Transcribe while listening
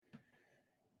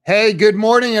Hey, good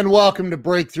morning and welcome to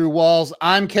Breakthrough Walls.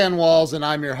 I'm Ken Walls and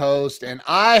I'm your host, and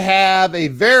I have a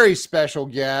very special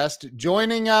guest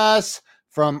joining us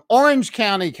from Orange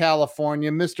County,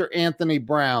 California, Mr. Anthony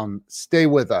Brown. Stay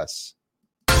with us.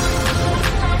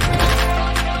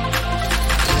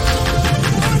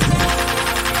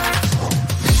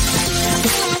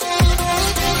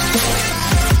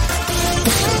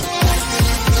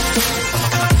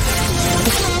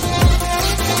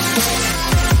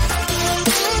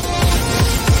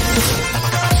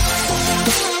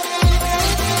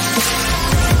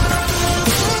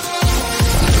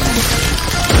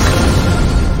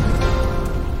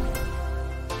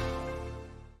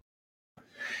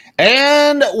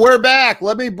 And we're back.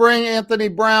 Let me bring Anthony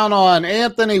Brown on.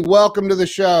 Anthony, welcome to the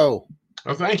show.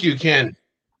 Oh, thank you, Ken.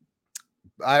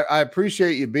 I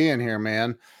appreciate you being here,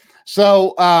 man.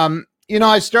 So,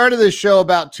 I started this show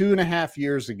about 2.5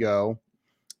 years ago,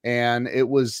 and it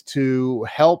was to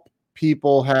help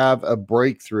people have a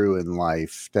breakthrough in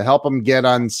life, to help them get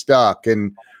unstuck.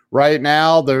 And right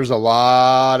now, there's a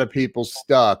lot of people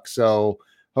stuck. So,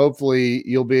 hopefully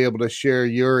you'll be able to share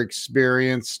your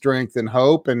experience, strength, and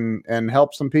hope and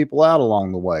help some people out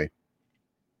along the way.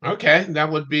 Okay, that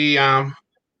would be a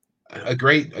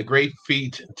great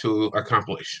feat to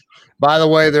accomplish. By the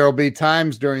way, there will be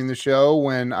times during the show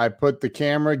when I put the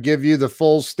camera, give you the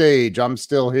full stage. I'm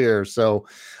still here. So,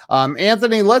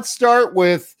 Anthony, let's start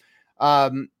with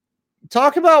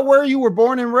talk about where you were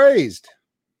born and raised.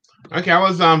 Okay, I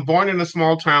was born in a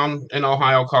small town in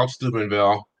Ohio called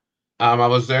Steubenville. I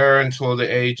was there until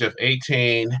the age of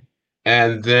 18,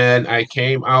 and then I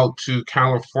came out to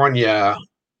California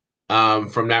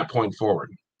from that point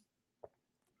forward.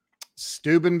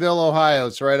 Steubenville, Ohio.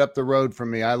 It's right up the road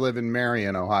from me. I live in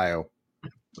Marion, Ohio.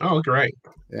 Oh, great.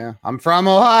 Yeah, I'm from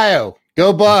Ohio.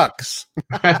 Go Bucks.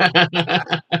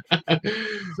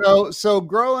 So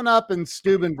growing up in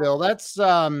Steubenville, that's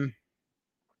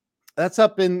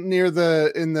up in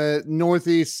the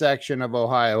northeast section of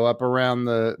Ohio, up around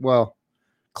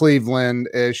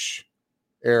Cleveland-ish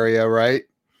area, right?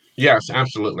 Yes,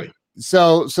 absolutely.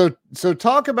 So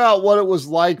talk about what it was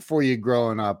like for you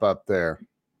growing up there.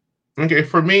 Okay,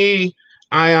 for me,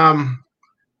 I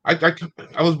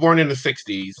was born in the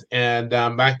 60s, and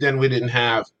back then we didn't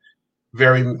have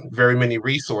very many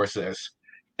resources,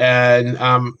 and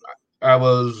I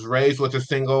was raised with a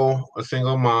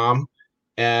single mom,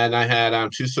 and I had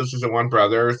 2 sisters and 1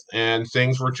 brother, and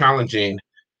things were challenging.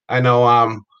 I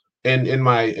know in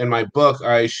my book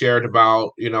I shared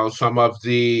about some of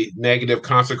the negative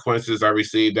consequences I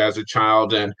received as a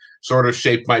child and sort of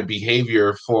shaped my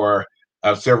behavior for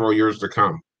several years to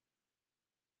come.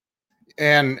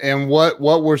 And what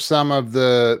were some of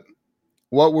the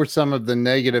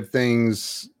negative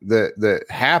things that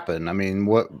happened? I mean,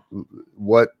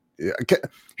 what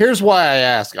here's why I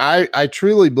ask. I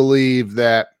truly believe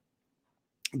that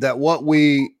what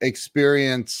we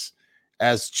experience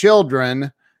as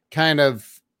children kind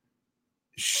of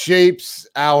shapes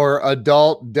our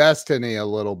adult destiny a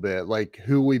little bit, like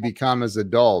who we become as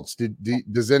adults.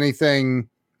 Does anything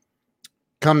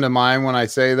come to mind when I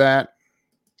say that?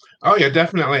 Oh yeah,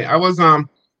 definitely. I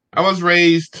was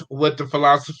raised with the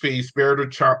philosophy spared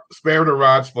a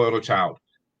rod, spoiled a child.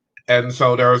 And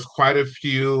so there was quite a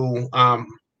few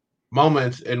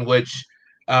moments in which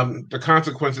the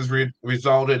consequences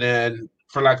resulted in,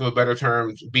 for lack of a better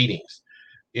term, beatings.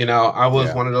 I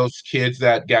was one of those kids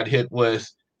that got hit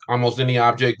with almost any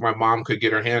object my mom could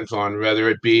get her hands on, whether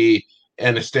it be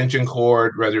an extension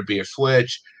cord, whether it be a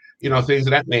switch, things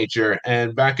of that nature.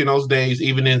 And back in those days,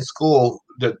 even in school,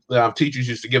 the teachers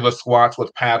used to give us swats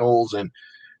with paddles and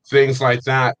things like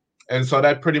that. And so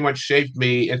that pretty much shaped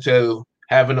me into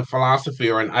having a philosophy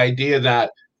or an idea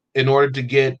that in order to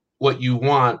get what you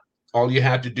want, all you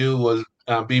had to do was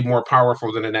be more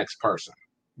powerful than the next person.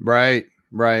 Right.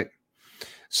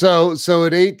 So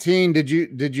at 18, did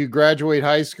you graduate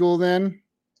high school then?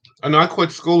 No, I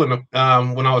quit school when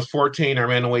I was 14. I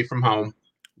ran away from home.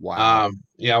 Wow.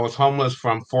 I was homeless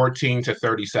from 14 to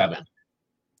 37.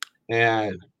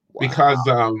 And because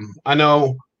I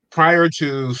know prior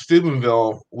to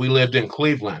Steubenville, we lived in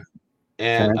Cleveland.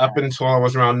 And up until I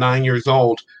was around 9 years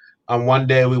old, one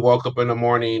day we woke up in the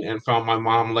morning and found my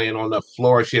mom laying on the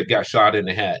floor. She had got shot in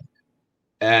the head.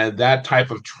 And that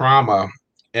type of trauma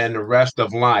and the rest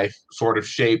of life sort of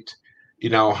shaped,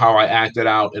 how I acted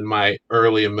out in my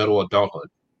early and middle adulthood.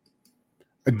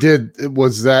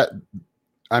 Was that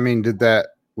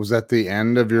the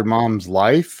end of your mom's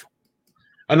life?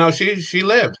 No, she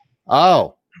lived.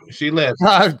 Oh, she lived.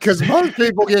 Because most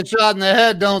people get shot in the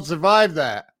head, don't survive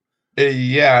that.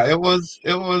 Yeah, it was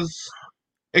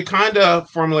it kind of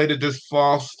formulated this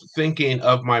false thinking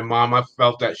of my mom. I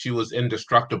felt that she was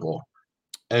indestructible.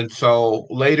 And so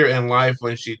later in life,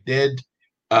 when she did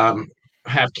um,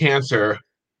 have cancer,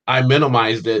 I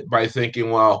minimized it by thinking,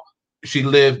 well, she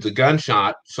lived the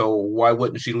gunshot, so why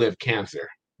wouldn't she live cancer?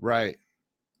 Right.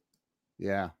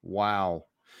 Yeah. Wow.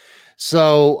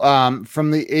 So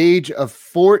from the age of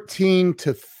 14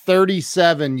 to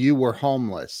 37, you were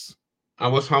homeless. I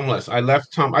was homeless. I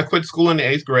left home. I quit school in the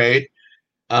eighth grade.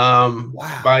 Wow.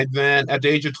 By then, at the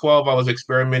age of 12, I was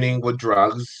experimenting with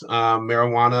drugs,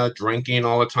 marijuana, drinking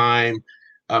all the time,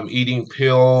 eating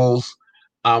pills,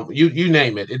 you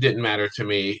name it. It didn't matter to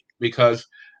me because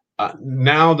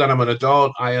now that I'm an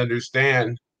adult, I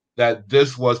understand that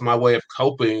this was my way of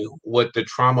coping with the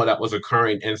trauma that was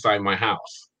occurring inside my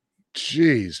house.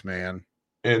 Jeez, man.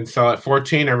 And so at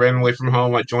 14, I ran away from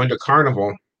home. I joined a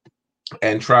carnival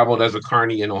and traveled as a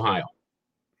carny in Ohio.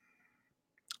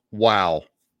 Wow.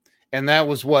 And that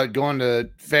was what, going to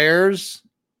fairs?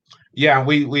 Yeah,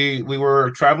 we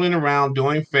were traveling around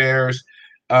doing fairs.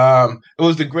 It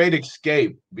was the great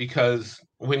escape because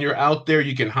when you're out there,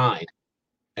 you can hide.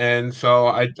 And so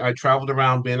I traveled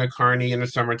around being a carny in the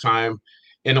summertime.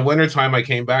 In the wintertime, I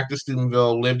came back to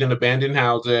Steubenville, lived in abandoned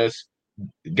houses,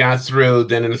 got through.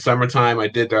 Then in the summertime, I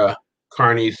did the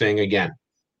carny thing again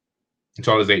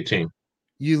until I was 18.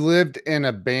 You lived in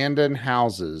abandoned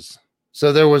houses.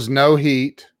 So there was no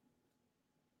heat.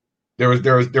 There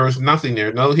was nothing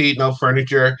there, no heat, no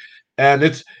furniture, and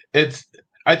it's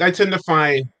I tend to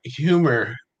find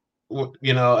humor,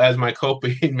 as my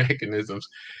coping mechanisms.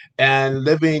 And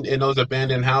living in those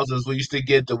abandoned houses, we used to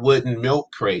get the wooden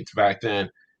milk crates back then,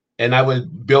 and I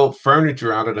would build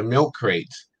furniture out of the milk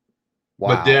crates.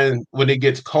 But Wow. then when it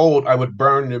gets cold, I would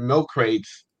burn the milk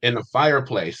crates in the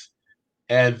fireplace,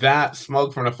 and that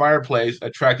smoke from the fireplace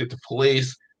attracted the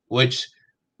police, which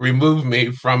removed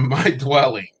me from my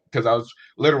dwelling because I was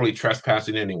literally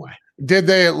trespassing anyway. Did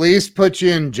they at least put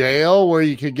you in jail where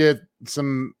you could get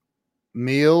some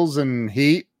meals and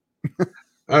heat?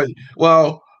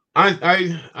 Well,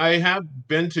 I have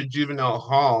been to juvenile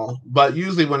hall, but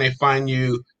usually when they find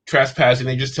you trespassing,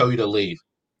 they just tell you to leave.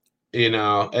 And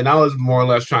I was more or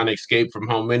less trying to escape from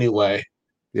home anyway.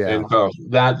 Yeah. And so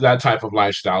that type of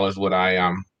lifestyle is what I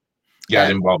got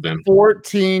At involved in.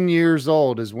 14 years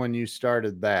old is when you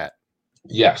started that.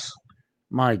 Yes.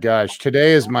 My gosh,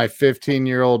 today is my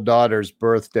 15-year-old daughter's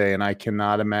birthday, and I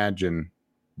cannot imagine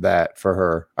that for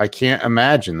her. I can't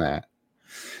imagine that.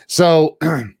 So,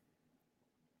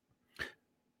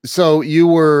 so you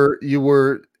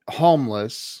were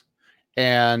homeless,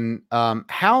 and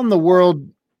how in the world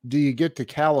do you get to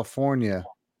California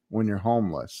when you're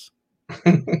homeless?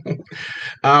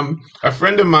 A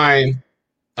friend of mine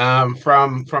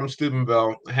from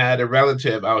Steubenville had a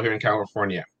relative out here in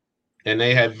California, and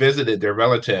they had visited their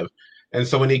relative. And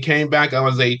so when he came back, I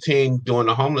was 18 doing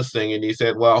the homeless thing, and he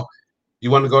said, "Well,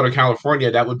 you want to go to California?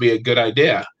 That would be a good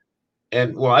idea."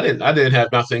 And well, I didn't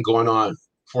have nothing going on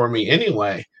for me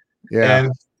anyway. Yeah.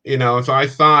 And so I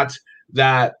thought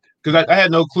that because I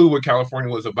had no clue what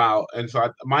California was about, and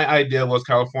so my idea was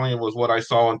California was what I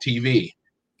saw on TV,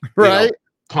 Right.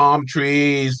 palm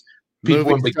trees,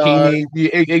 people Movie in star.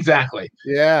 bikinis. Exactly.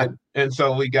 Yeah. And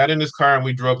so we got in this car and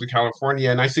we drove to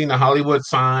California, and I seen the Hollywood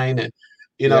sign, and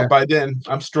Yeah. by then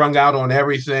I'm strung out on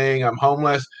everything. I'm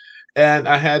homeless, and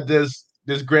I had this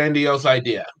grandiose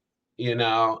idea, and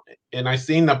I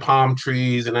seen the palm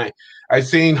trees, and I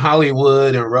seen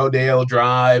Hollywood and Rodeo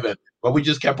Drive, but we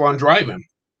just kept on driving,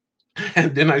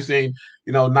 and then I seen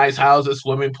nice houses,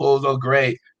 swimming pools. Oh,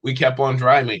 great! We kept on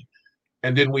driving,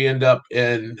 and then we end up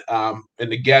in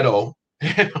the ghetto.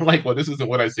 And I'm like, well, this isn't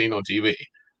what I seen on TV.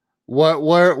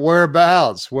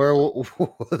 Whereabouts? Where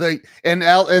they in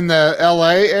the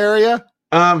LA area?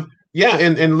 Yeah,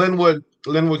 in Linwood,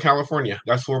 California.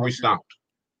 That's where we stopped.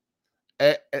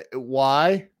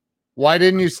 Why? Why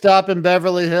didn't you stop in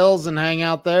Beverly Hills and hang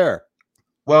out there?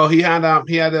 Well, he had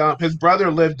his brother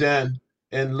lived in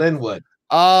Linwood.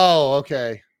 Oh,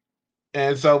 okay.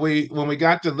 And so when we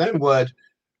got to Linwood,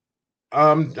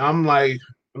 I'm like,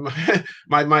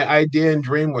 my idea and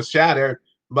dream was shattered,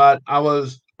 but I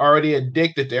was already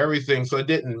addicted to everything, so it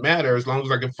didn't matter as long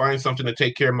as I could find something to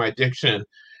take care of my addiction.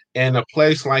 And a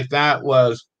place like that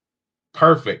was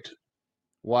perfect.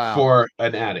 Wow. For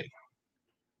an addict.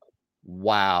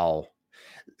 Wow.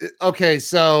 Okay,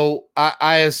 so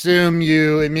I assume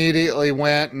you immediately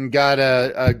went and got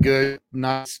a good,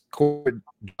 nice corporate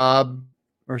job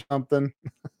or something.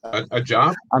 A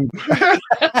job? I'm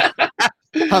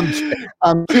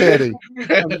kidding.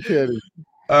 I'm kidding.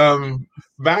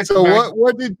 Back. So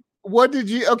what did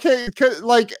you? Okay,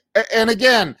 like, and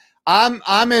again,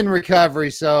 I'm in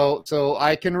recovery, so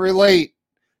I can relate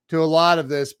to a lot of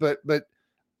this, but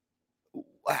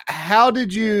how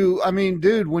did you, I mean,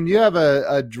 dude, when you have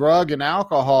a drug and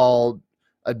alcohol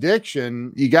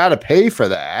addiction, you got to pay for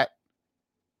that.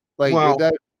 Like Well,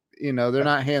 that, they're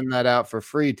not handing that out for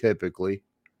free typically.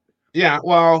 yeah.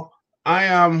 Well,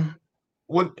 I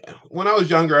when when I was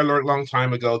younger, I learned a long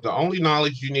time ago. The only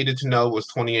knowledge you needed to know was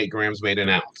 28 grams made an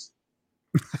ounce.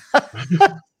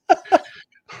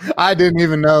 I didn't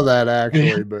even know that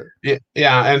actually, but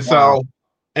Yeah, and wow. so,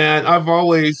 and I've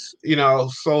always,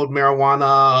 sold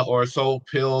marijuana or sold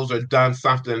pills or done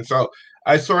something. So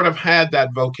I sort of had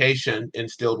that vocation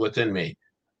instilled within me.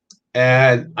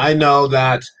 And I know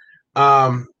that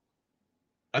um,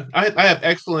 I have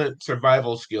excellent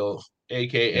survival skills, Yeah.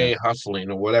 aka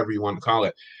hustling or whatever you want to call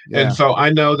it. And Yeah. so I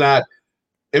know that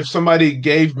if somebody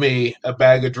gave me a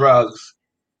bag of drugs,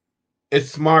 it's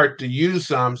smart to use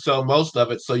some, so most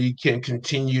of it, so you can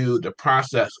continue the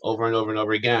process over and over and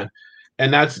over again.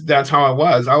 And that's how I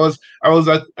was. I was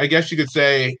I guess you could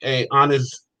say a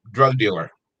honest drug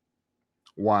dealer.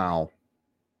 Wow.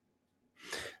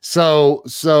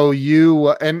 So you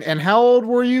and how old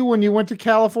were you when you went to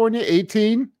California?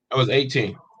 18? I was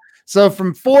 18. So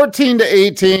from 14 to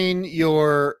 18,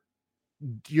 you're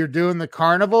doing the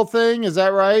carnival thing, is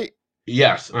that right?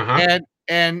 Yes. Uh-huh.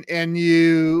 And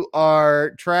you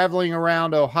are traveling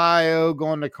around Ohio,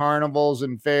 going to carnivals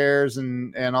and fairs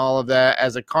and all of that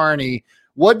as a carny.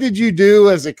 What did you do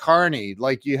as a carny?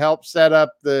 Like you helped set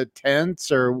up the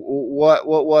tents, or what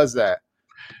was that?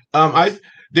 I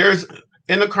there's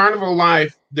in the carnival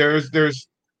life, there's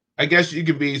I guess you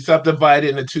could be subdivided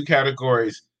into two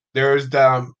categories. There's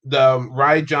the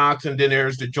ride jocks, and then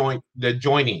there's the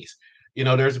joinies.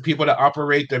 There's the people that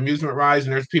operate the amusement rides,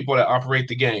 and there's people that operate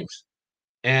the games.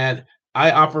 And I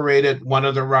operated one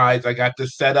of the rides. I got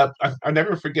this set up. I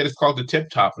never forget. It's called the Tip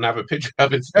Top, and I have a picture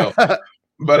of it still.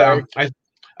 But Okay.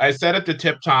 I set at the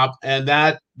Tip Top, and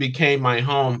that became my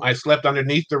home. I slept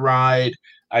underneath the ride.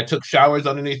 I took showers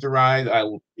underneath the ride. I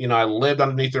lived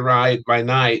underneath the ride by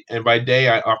night, and by day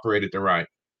I operated the ride.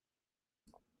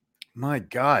 My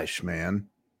gosh, man.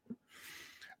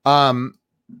 Um,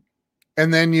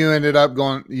 and then you ended up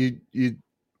going. You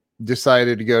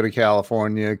decided to go to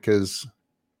California because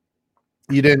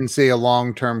you didn't see a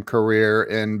long-term career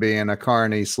in being a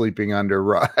carny sleeping under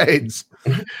rides.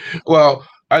 Well,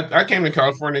 I came to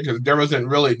California because there wasn't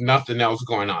really nothing else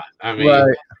going on. I mean,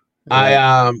 Right.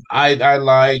 I Right. I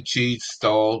lied, cheat,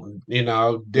 stole, did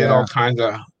Yeah. all kinds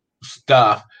of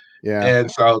stuff, Yeah.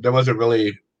 and so there wasn't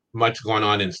really much going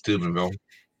on in Steubenville.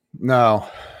 No,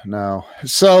 no.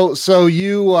 So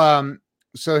you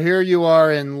so here you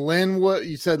are in Linwood.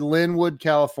 You said Linwood,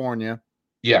 California,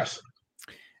 Yes.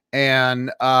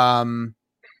 and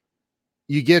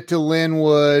you get to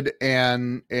Linwood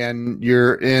and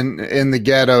you're in the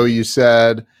ghetto, you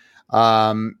said,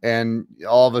 and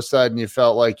all of a sudden you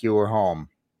felt like you were home.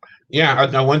 Yeah,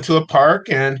 I went to a park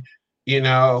and you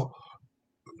know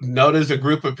noticed a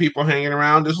group of people hanging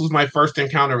around. This was my first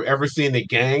encounter of ever seeing a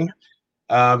gang.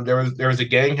 There was a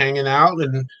gang hanging out,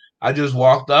 and I just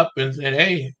walked up and said,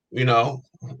 "Hey,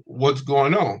 what's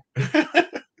going on?"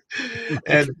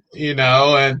 and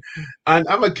and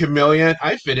I'm a chameleon.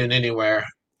 I fit in anywhere,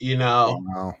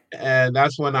 Wow. and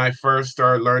that's when I first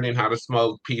started learning how to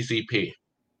smoke PCP.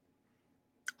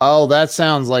 Oh, that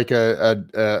sounds like a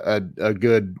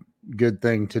good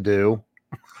thing to do.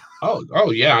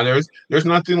 Oh yeah. There's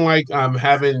nothing like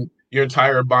having your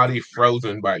entire body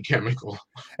frozen by a chemical.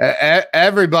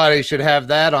 Everybody should have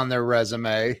that on their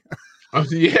resume. Oh,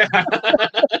 yeah.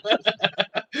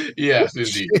 Yes,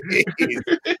 indeed.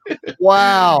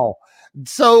 Wow.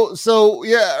 So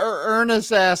yeah,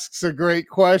 Ernest asks a great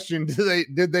question.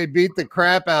 Did they beat the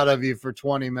crap out of you for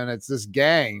 20 minutes? This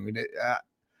gang?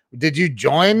 Did you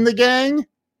join the gang?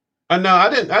 No, I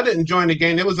didn't join the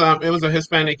gang. It was a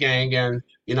Hispanic gang, and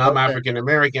I'm Okay, African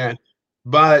American.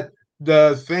 But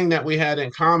the thing that we had in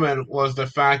common was the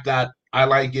fact that I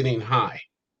like getting high.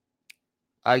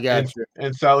 I And got you.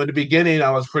 and so in the beginning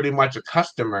I was pretty much a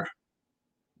customer.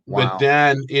 But Wow.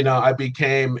 then, I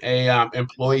became a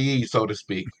employee, so to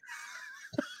speak.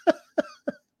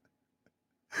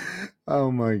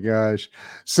 Oh my gosh.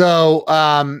 So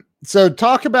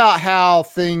talk about how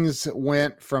things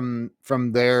went from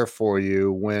there for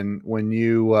you when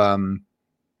you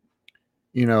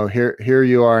here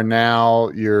you are now.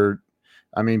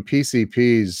 I mean,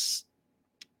 PCP's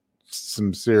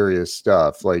some serious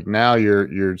stuff. Like now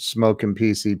you're smoking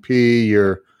PCP,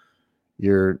 you're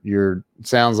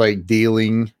sounds like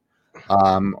dealing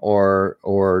or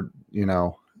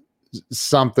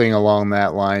something along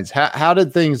that lines. How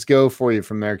did things go for you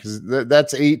from there? Because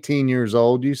that's 18 years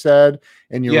old, you said,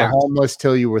 and you were homeless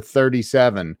till you were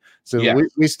 37. So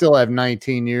we still have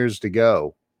 19 years to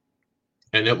go.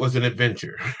 And it was an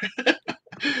adventure.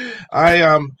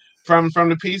 I from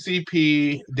the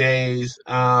PCP days,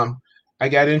 I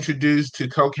got introduced to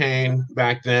cocaine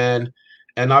back then,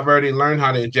 and I've already learned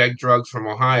how to inject drugs from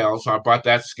Ohio, so I brought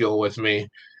that skill with me.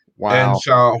 Wow. And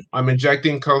so I'm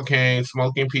injecting cocaine,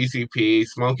 smoking PCP,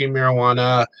 smoking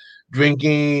marijuana,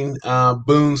 drinking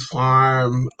Boone's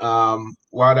Farm,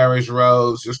 Wild Irish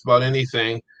Rose, just about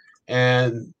anything.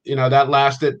 And, that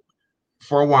lasted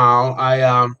for a while.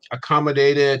 I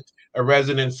accommodated a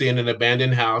residency in an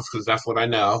abandoned house because that's what I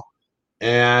know.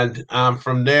 And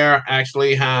from there,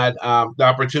 actually had the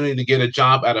opportunity to get a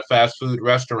job at a fast food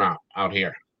restaurant out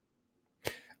here.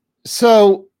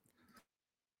 So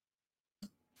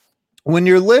when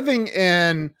you're living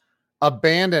in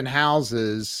abandoned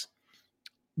houses,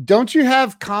 don't you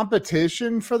have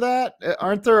competition for that?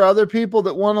 Aren't there other people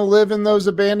that want to live in those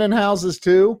abandoned houses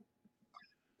too?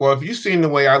 Well, if you've seen the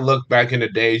way I look back in the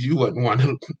days, you wouldn't want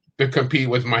to compete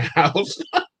with my house.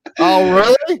 Oh,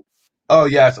 really? Oh,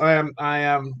 yes. I'm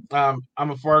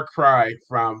a far cry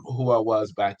from who I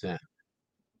was back then.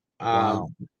 Wow.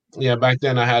 Yeah, back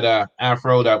then I had a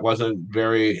afro that wasn't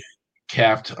very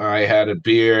kept. I had a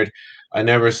beard. I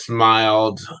never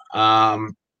smiled. I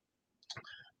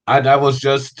was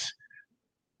just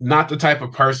not the type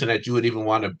of person that you would even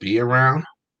want to be around.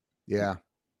 Yeah.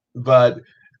 But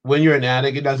when you're an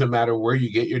addict, it doesn't matter where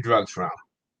you get your drugs from.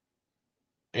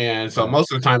 And so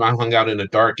most of the time I hung out in the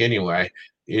dark anyway,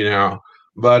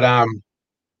 But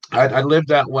I lived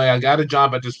that way. I got a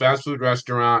job at this fast food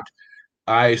restaurant.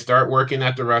 I start working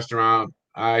at the restaurant.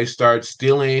 I start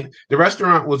stealing. The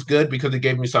restaurant was good because it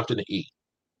gave me something to eat.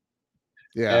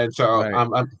 Yeah. And so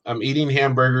I'm eating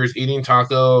hamburgers, eating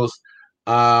tacos,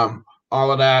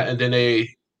 all of that. And then they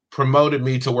promoted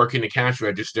me to working the cash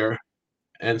register.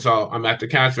 And so I'm at the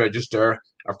cash register.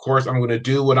 Of course, I'm going to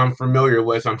do what I'm familiar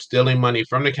with. I'm stealing money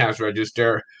from the cash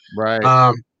register.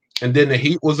 Right. And then the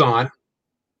heat was on.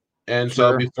 And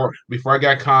so before I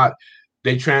got caught,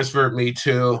 they transferred me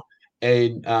to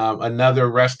another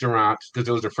restaurant because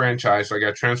it was a franchise. So I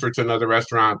got transferred to another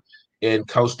restaurant in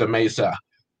Costa Mesa.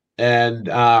 And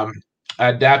I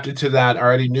adapted to that. I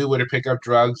already knew where to pick up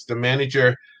drugs. The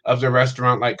manager of the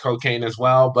restaurant liked cocaine as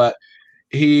well, but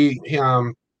he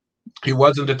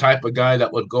wasn't the type of guy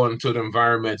that would go into the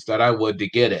environments that I would to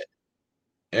get it.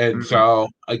 And so,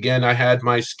 again, I had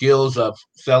my skills of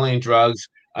selling drugs.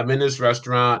 I'm in this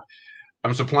restaurant.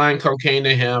 I'm supplying cocaine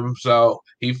to him. So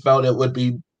he felt it would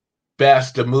be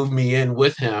best to move me in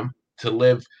with him to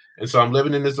live. And so I'm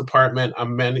living in this apartment.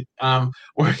 I'm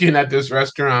working at this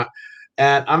restaurant.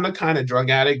 And I'm the kind of drug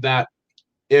addict that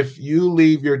if you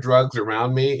leave your drugs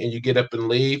around me and you get up and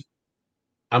leave,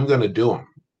 I'm going to do them.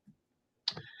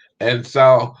 And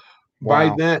so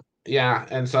by then,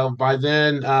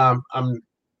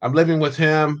 I'm living with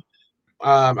him.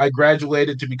 I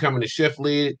graduated to becoming a shift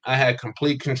lead. I had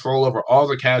complete control over all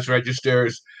the cash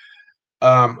registers.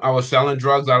 I was selling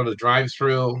drugs out of the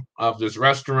drive-through of this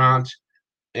restaurant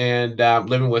and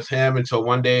living with him until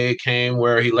one day it came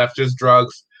where he left his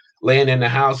drugs laying in the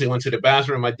house. He went to the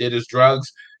bathroom. I did his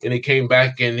drugs and he came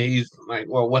back and he's like,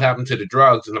 well, what happened to the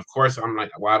drugs? And of course, I'm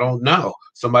like, well, I don't know.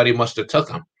 Somebody must have took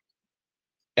them.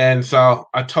 And so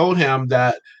I told him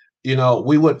that,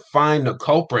 we would find the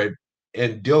culprit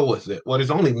and deal with it. Well,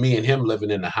 there's only me and him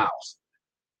living in the house.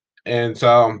 And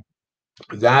so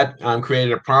that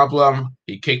created a problem.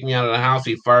 He kicked me out of the house.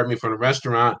 He fired me from the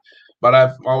restaurant. But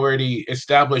I've already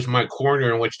established my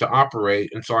corner in which to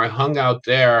operate. And so I hung out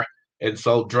there and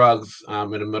sold drugs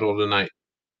in the middle of the night.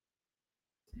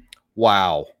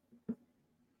 Wow.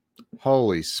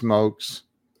 Holy smokes.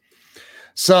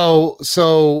 So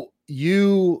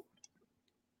you,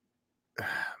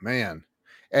 man,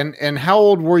 and how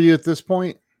old were you at this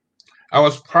point? I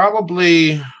was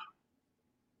probably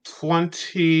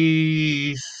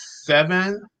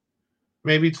 27,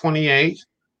 maybe 28.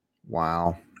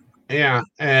 Wow. Yeah.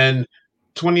 And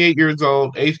 28 years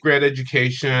old, 8th grade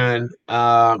education,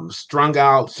 strung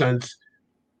out since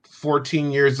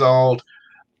 14 years old,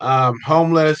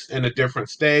 homeless in a different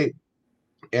state.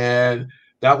 And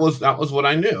that was what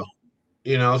I knew,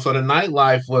 so the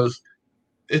nightlife was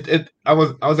I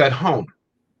was at home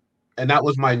and that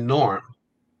was my norm.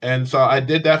 And so I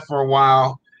did that for a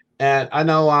while. And I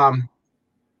know I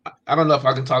don't know if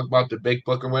I can talk about the big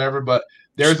book or whatever, but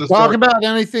there's a talk about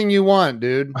anything you want,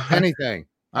 dude. Anything.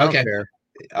 I don't care.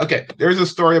 Okay. There's a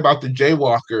story about the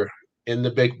jaywalker in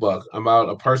the big book about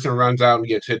a person runs out and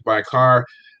gets hit by a car.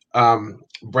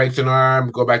 breaks an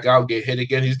arm, go back out, get hit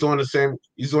again. He's doing the same.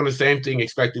 He's doing the same thing,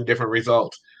 expecting different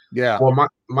results. Yeah. Well,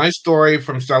 my story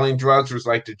from selling drugs was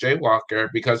like the jaywalker,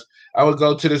 because I would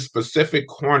go to this specific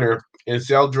corner and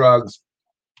sell drugs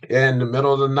in the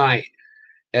middle of the night,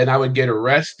 and I would get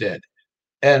arrested.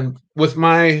 And with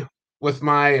my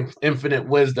infinite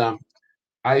wisdom,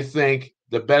 I think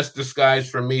the best disguise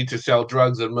for me to sell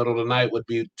drugs in the middle of the night would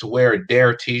be to wear a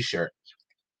Dare T-shirt.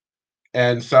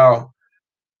 And so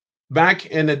back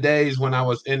in the days when I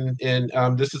was in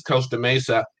this is Costa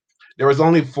Mesa, there was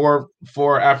only four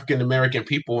African American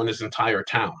people in this entire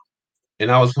town,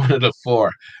 and I was one of the four.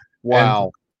 And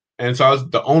Wow. and so I was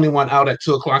the only one out at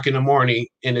 2 o'clock in the morning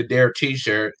in a Dare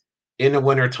T-shirt in the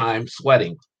wintertime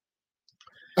sweating.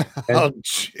 And Oh,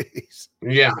 jeez.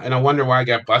 yeah, and I wonder why I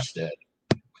got busted.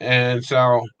 And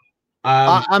so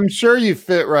I'm sure you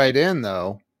fit right in,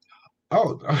 though.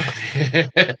 oh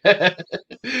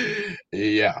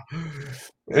yeah.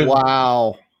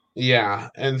 Wow. Yeah,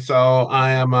 and so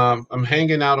I'm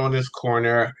hanging out on this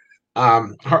corner. I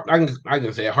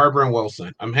can say it, Harbor and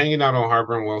Wilson. I'm hanging out on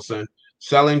Harbor and Wilson,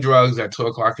 selling drugs at 2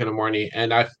 o'clock in the morning,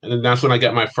 and that's when I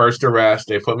get my first arrest.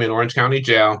 They put me in Orange County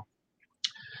Jail.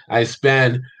 I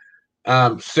spend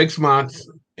 6 months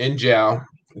in jail.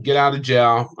 Get out of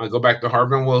jail. I go back to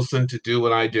Harbor and Wilson to do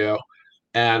what I do,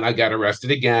 and I got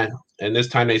arrested again. And this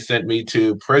time they sent me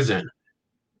to prison.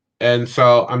 And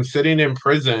so I'm sitting in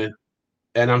prison,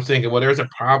 and I'm thinking, well, there's a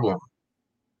problem.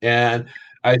 And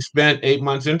I spent 8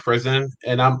 months in prison,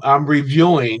 and I'm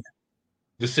reviewing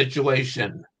the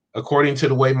situation according to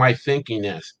the way my thinking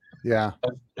is. Yeah.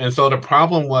 And so the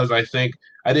problem was, I think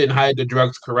I didn't hide the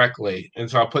drugs correctly. And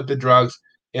so I put the drugs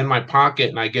in my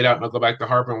pocket, and I get out and I go back to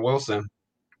Harbor and Wilson,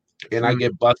 and I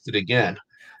get busted again.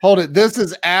 Hold it. This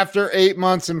is after 8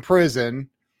 months in prison.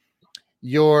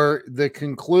 The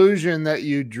conclusion that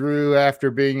you drew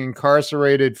after being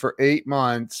incarcerated for 8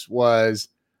 months was,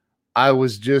 I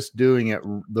was just doing it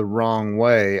the wrong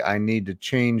way. I need to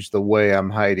change the way I'm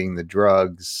hiding the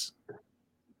drugs.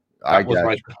 Yes,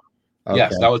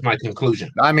 that was my conclusion.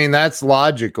 I mean, that's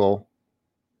logical.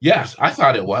 Yes, I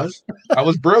thought it was. I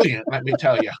was brilliant, let me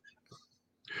tell you.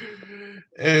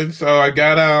 And so I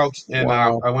got out, and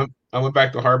Wow. I went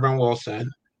back to Harbor and Wilson.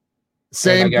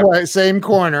 Same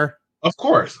corner. Of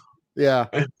course. Yeah.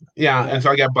 Yeah. And so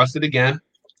I got busted again.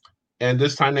 And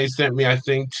this time they sent me, I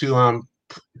think, to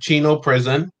Chino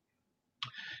prison.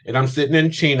 And I'm sitting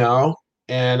in Chino,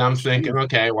 and I'm thinking,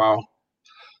 okay, well,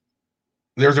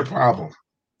 there's a problem.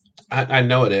 I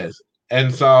know it is.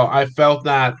 And so I felt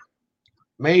that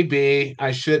maybe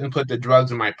I shouldn't put the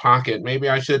drugs in my pocket. Maybe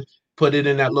I should put it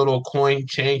in that little coin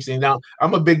change thing. Now,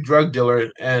 I'm a big drug dealer,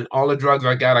 and all the drugs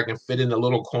I got, I can fit in the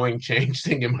little coin change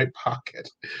thing in my pocket.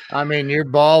 I mean, you're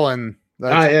balling.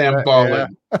 I am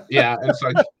balling. Yeah.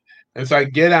 And so I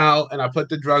get out, and I put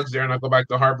the drugs there, and I go back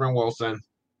to Harbor and Wilson,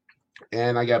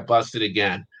 and I got busted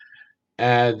again.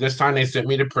 And this time they sent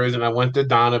me to prison. I went to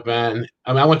Donovan.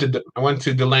 I mean, I went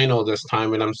to Delano this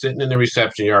time, and I'm sitting in the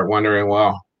reception yard wondering,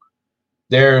 well,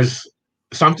 there's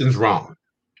something's wrong.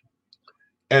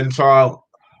 And so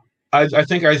I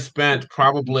think I spent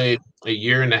probably a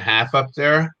year and a half up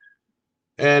there.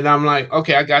 And I'm like,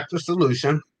 okay, I got the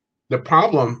solution. The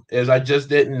problem is I just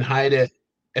didn't hide it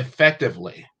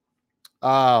effectively.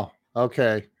 Oh,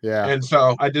 okay. Yeah. And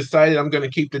so I decided I'm going to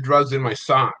keep the drugs in my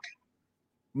sock.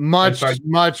 Much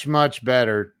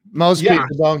better. Most people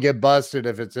don't get busted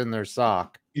if it's in their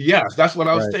sock. Yes, that's what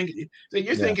I was thinking. So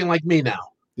you're thinking like me now.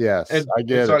 Yes, I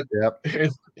get it.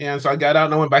 Yep. And so I got out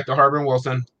and I went back to Harbor and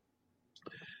Wilson,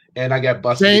 and I got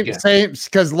busted again. Same,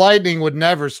 because lightning would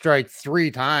never strike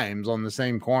 3 times on the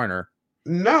same corner.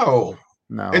 No.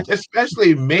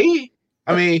 Especially me.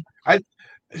 I mean, I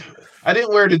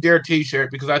didn't wear the Dare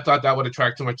T-shirt because I thought that would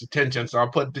attract too much attention. So I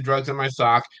put the drugs in my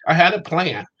sock. I had a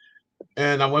plan,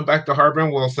 and I went back to Harbor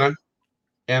and Wilson,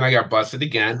 and I got busted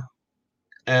again.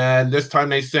 And this time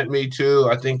they sent me to,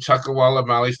 I think, Chuckawalla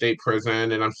Valley State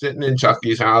Prison, and I'm sitting in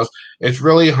Chucky's house. It's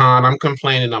really hot. I'm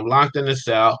complaining. I'm locked in a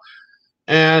cell,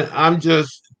 and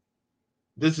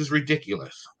this is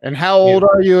ridiculous. And how old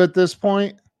are you at this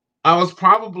point? I was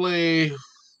probably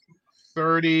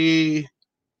 33.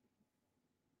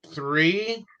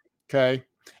 Okay.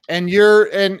 And you're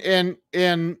in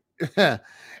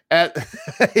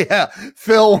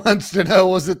Phil wants to know,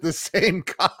 was it the same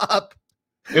cop?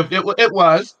 It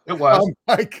was. Oh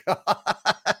my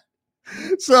God.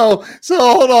 So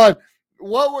hold on.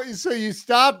 So you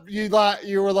stopped,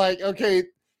 you were like, okay,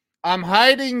 I'm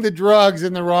hiding the drugs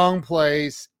in the wrong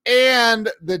place, and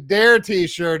the Dare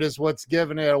T-shirt is what's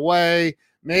giving it away.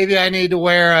 maybe I need to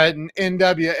wear an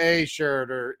NWA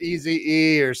shirt or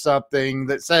Eazy-E or something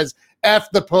that says F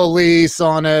the police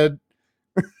on it.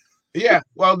 Yeah,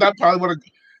 well, that probably would have.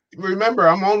 Remember,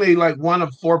 I'm only like one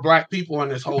of 4 black people in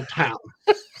this whole town.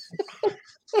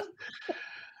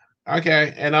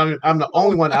 Okay, and I'm the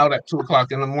only one out at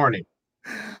 2:00 in the morning.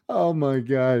 Oh my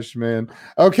gosh, man.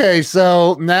 Okay,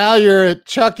 so now you're at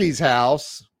Chucky's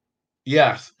house.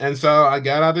 Yes, and so I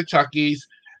got out of Chucky's,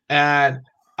 and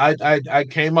I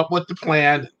came up with the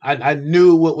plan. I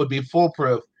knew what would be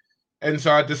foolproof, and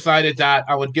so I decided that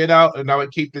I would get out and I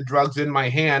would keep the drugs in my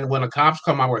hand. When the cops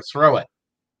come, I would throw it.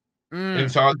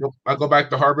 And so I go back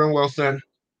to Harbor and Wilson,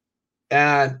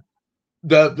 and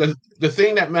the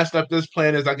thing that messed up this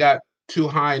plan is I got too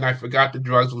high and I forgot the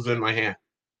drugs was in my hand,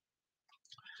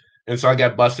 and so I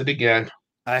got busted again.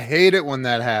 I hate it when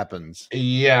that happens.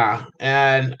 Yeah,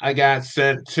 and I got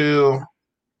sent to,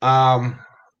 I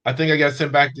think I got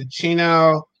sent back to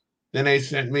Chino. Then they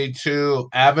sent me to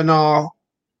Avenal,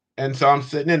 and so I'm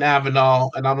sitting in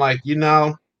Avenal, and I'm like,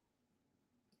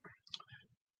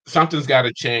 something's got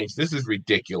to change. This is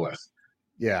ridiculous.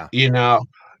 Yeah.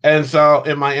 And so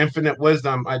in my infinite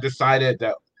wisdom, I decided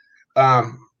that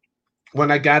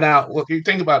when I got out, well, you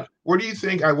think about it, where do you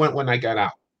think I went when I got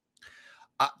out?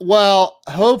 Well,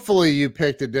 hopefully you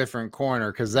picked a different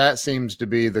corner, because that seems to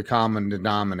be the common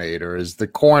denominator. Is the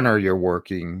corner you're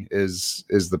working is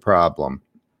the problem.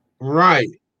 Right.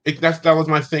 That was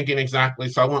my thinking exactly.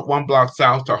 So I went 1 block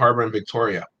south to Harbor and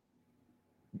Victoria.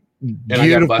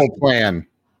 Beautiful plan.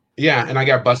 Yeah, and I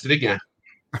got busted again.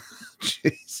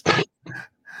 Jeez.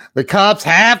 The cops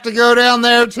have to go down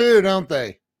there too, don't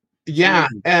they? Yeah,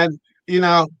 and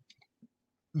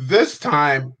this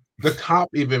time the cop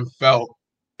even felt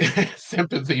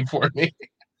sympathy for me,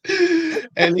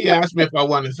 and he asked me if I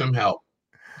wanted some help.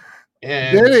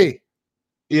 And did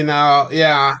he?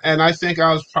 Yeah, and I think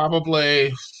I was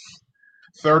probably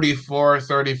 34,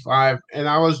 35, and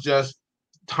I was just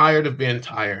tired of being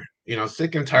tired.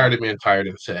 Sick and tired of being tired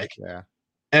and sick. Yeah.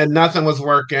 And nothing was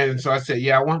working, so I said,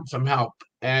 "Yeah, I want some help."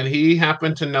 And he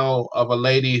happened to know of a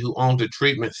lady who owned a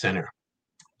treatment center,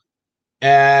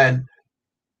 and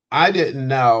I didn't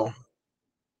know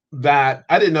that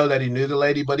he knew the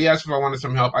lady, but he asked if I wanted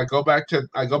some help. I go back to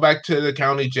the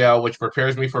county jail, which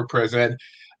prepares me for prison.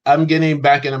 I'm getting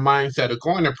back in the mindset of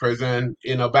going to prison.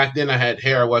 Back then I had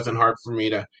hair. It wasn't hard for me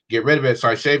to get rid of it. So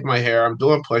I shaved my hair. I'm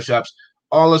doing push-ups,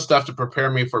 all the stuff to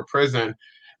prepare me for prison.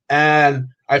 And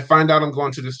I find out I'm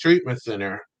going to this treatment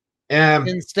center. And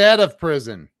instead of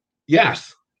prison.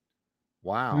 Yes.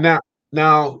 Wow.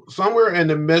 Now, somewhere in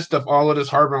the midst of all of this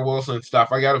Harbor and Wilson stuff,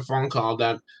 I got a phone call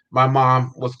that my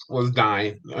mom was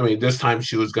dying. I mean, this time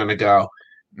she was going to go,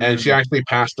 and she actually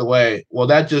passed away. Well,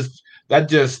 that just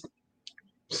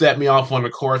set me off on a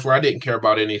course where I didn't care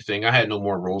about anything. I had no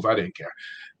more rules. I didn't care.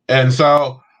 And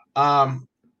so, a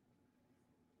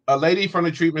lady from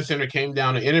the treatment center came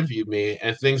down and interviewed me,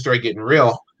 and things started getting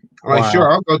real. I'm like,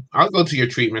 sure, I'll go to your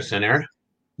treatment center.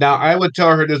 Now, I would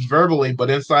tell her this verbally, but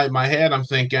inside my head, I'm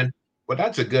thinking, well,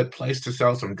 that's a good place to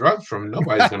sell some drugs from.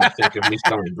 Nobody's going to think of me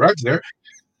selling drugs there,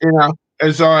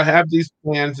 And so I have these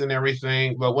plans and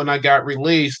everything. But when I got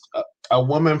released, a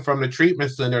woman from the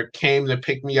treatment center came to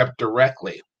pick me up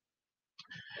directly.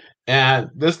 And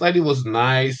this lady was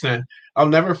nice, and I'll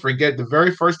never forget the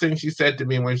very first thing she said to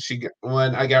me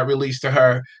when I got released to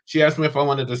her. She asked me if I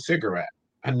wanted a cigarette.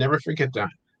 I never forget that.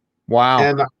 Wow.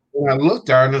 And I looked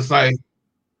at her and it's like,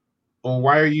 well,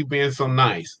 why are you being so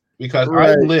nice? Because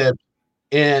I lived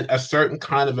in a certain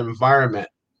kind of environment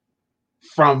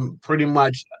from pretty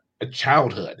much a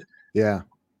childhood. Yeah.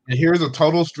 And here's a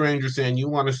total stranger saying, you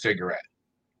want a cigarette?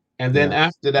 And then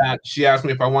after that, she asked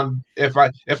me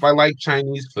if I like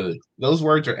Chinese food. Those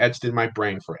words are etched in my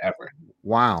brain forever.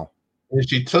 Wow. And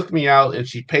she took me out and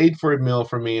she paid for a meal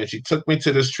for me, and she took me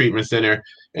to this treatment center,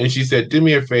 and she said, do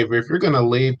me a favor, if you're going to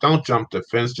leave, don't jump the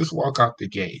fence, just walk out the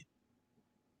gate.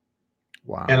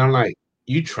 Wow. And I'm like,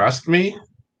 you trust me?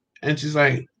 And she's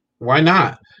like, why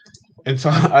not? And so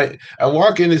I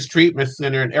walk in this treatment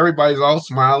center and everybody's all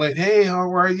smiling. Hey,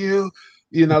 how are you?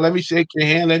 Let me shake your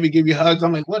hand. Let me give you hugs.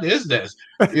 I'm like, what is this?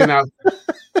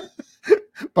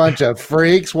 Bunch of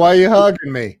freaks. Why are you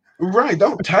hugging me? Right.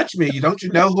 Don't touch me. Don't you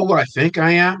know who I think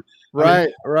I am? Right.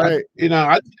 I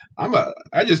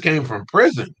just came from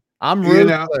prison. I'm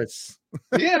ruthless.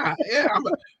 Yeah.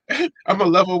 I'm a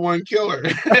level 1 killer.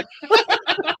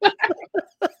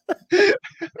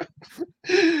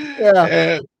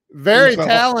 Yeah. Very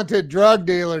talented drug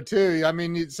dealer too. I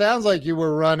mean, it sounds like you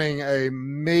were running a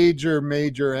major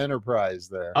enterprise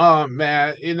there. Oh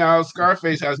man,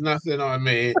 Scarface has nothing on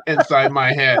me inside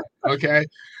my head. Okay.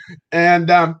 And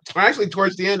actually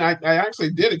towards the end, I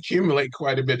actually did accumulate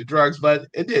quite a bit of drugs, but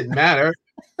it didn't matter.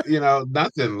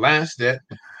 Nothing lasted.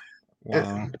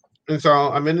 Wow. And so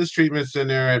I'm in this treatment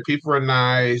center and people are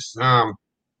nice.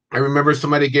 I remember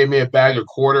somebody gave me a bag of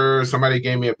quarters, somebody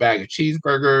gave me a bag of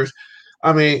cheeseburgers.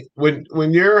 I mean,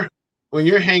 when you're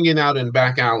hanging out in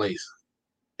back alleys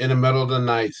in the middle of the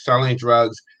night selling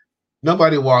drugs,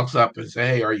 nobody walks up and say,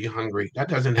 "Hey, are you hungry?" That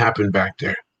doesn't happen back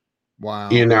there.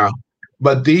 Wow.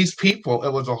 But these people,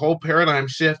 it was a whole paradigm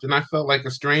shift, and I felt like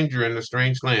a stranger in a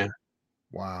strange land.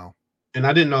 Wow. And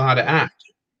I didn't know how to act.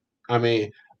 I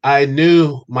mean, I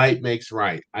knew might makes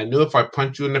right. I knew if I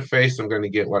punch you in the face, I'm going to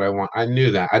get what I want. I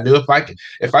knew that. I knew if I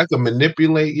could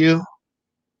manipulate you,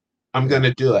 I'm going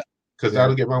to do it because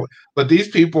that'll get my way. But these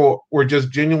people were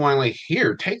just genuinely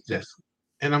here. Take this,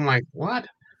 and I'm like, what?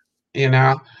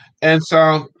 And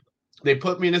so they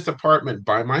put me in this apartment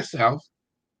by myself,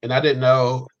 and I didn't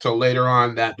know till later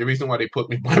on that the reason why they put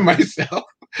me by myself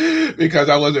because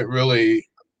I wasn't really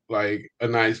like a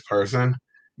nice person,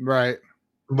 right?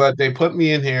 But they put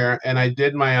me in here, and I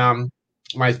did my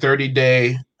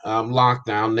 30-day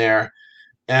lockdown there,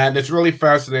 and it's really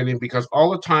fascinating because all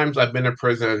the times I've been in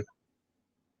prison,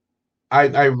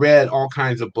 I read all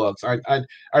kinds of books.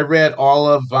 I read all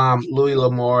of Louis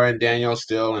L'Amour and Daniel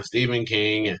Steele and Stephen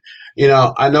King, and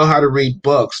I know how to read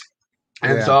books,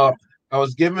 and so I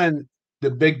was given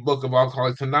the big book of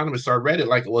Alcoholics Anonymous, so I read it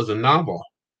like it was a novel.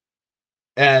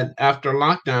 And after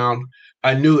lockdown,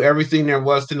 I knew everything there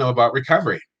was to know about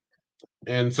recovery.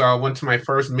 And so I went to my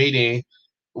first meeting,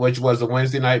 which was a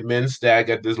Wednesday night men's stag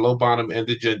at this low bottom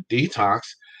indigent detox.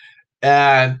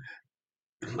 And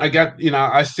I got,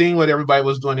 I seen what everybody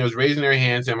was doing. They was raising their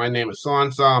hands and my name is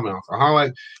so-and-so, I'm an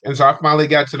alcoholic. And so I finally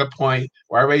got to the point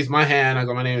where I raised my hand. I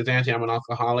go, my name is Anthony, I'm an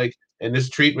alcoholic. And this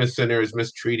treatment center is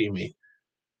mistreating me.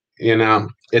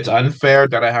 It's unfair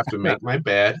that I have to make my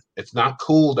bed. It's not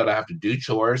cool that I have to do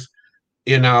chores.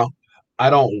 I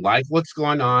don't like what's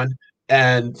going on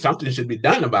and something should be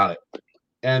done about it.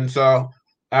 And so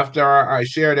after I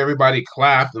shared, everybody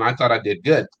clapped and I thought I did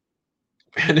good.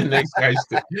 And the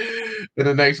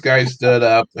next guy stood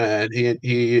up and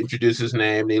he introduced his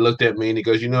name and he looked at me and he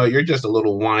goes, you're just a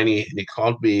little whiny. And he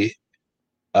called me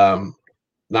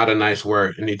not a nice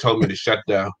word. And he told me to shut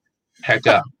the heck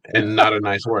up and not a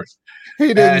nice word.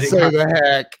 He didn't say the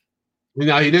heck.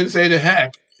 No, he didn't say the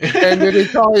heck. And did he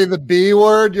call you the B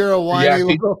word? You're a whiny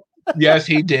little. Yes,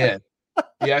 he did.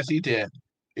 Yes, he did.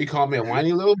 He called me a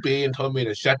whiny little B and told me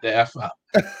to shut the F up.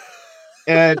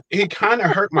 And he kind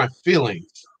of hurt my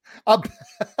feelings. I'll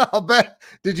bet.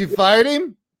 Did you fight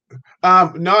him?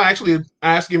 No, actually,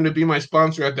 I asked him to be my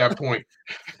sponsor at that point.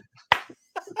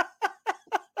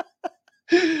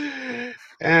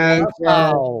 And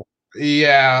wow.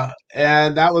 Yeah,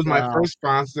 and that was my first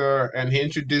sponsor, and he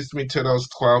introduced me to those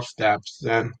 12 steps.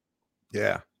 And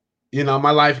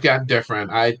my life got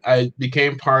different. I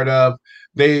became part of.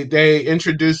 They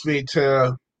introduced me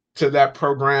to that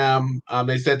program.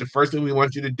 They said the first thing we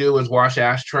want you to do is wash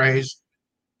ashtrays,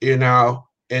 in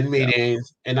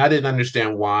meetings, and I didn't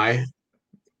understand why,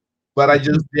 but I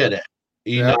just did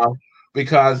it,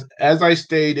 because as I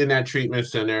stayed in that treatment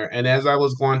center and as I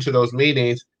was going to those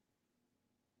meetings,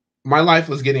 my life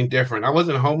was getting different. I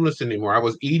wasn't homeless anymore. I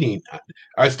was eating.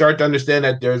 I started to understand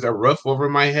that there's a roof over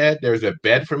my head. There's a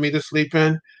bed for me to sleep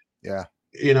in. Yeah.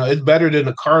 It's better than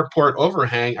the carport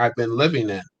overhang I've been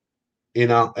living in,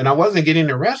 and I wasn't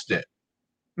getting arrested.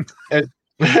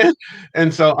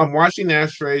 And so I'm washing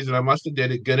ashtrays and I must have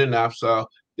did it good enough. So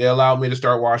they allowed me to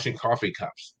start washing coffee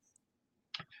cups.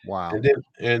 Wow.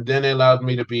 And then they allowed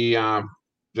me to be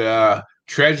the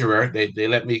treasurer. They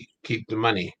let me keep the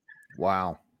money.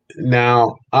 Wow.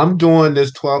 Now I'm doing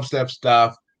this 12-step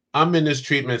stuff. I'm in this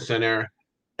treatment center.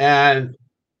 And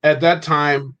at that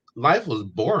time, life was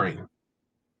boring.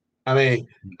 I mean,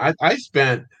 I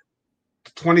spent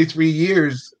 23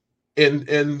 years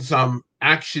in some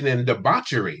action and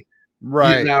debauchery.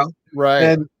 Right. Right.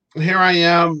 And here I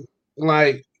am,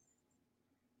 like,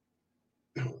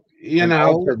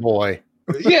 altar boy.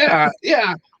 yeah.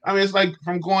 I mean, it's like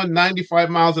from going 95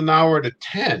 miles an hour to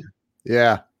 10.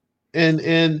 Yeah.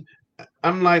 And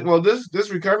I'm like, well,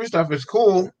 this recovery stuff is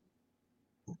cool,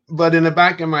 but in the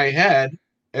back of my head,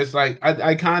 it's like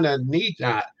I kind of need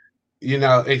that,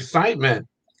 excitement.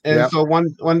 And so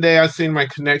one day I seen my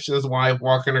connections wife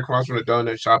walking across from the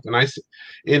donut shop, and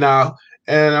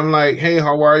and I'm like, hey,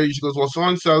 how are you? She goes, well, so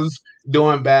and so's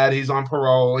doing bad. He's on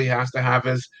parole. He has to have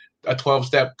his a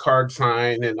 12-step card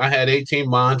signed, and I had 18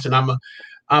 months, and I'm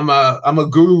a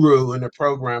guru in the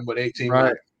program with 18 Right.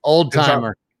 months. Old And so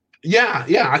timer. yeah. And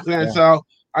Yeah. so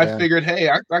I Yeah. figured, hey,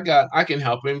 I can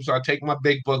help him. So I take my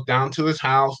big book down to his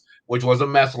house, which was a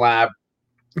meth lab.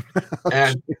 Oh,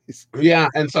 And jeez. yeah,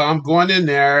 and so I'm going in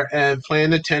there and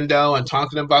playing Nintendo and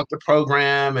talking about the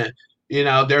program, and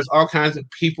there's all kinds of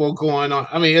people going on.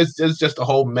 I mean, it's just a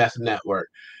whole meth network.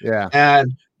 Yeah.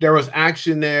 And there was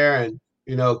action there, and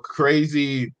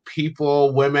crazy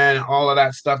people, women, all of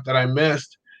that stuff that I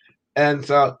missed. And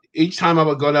so each time I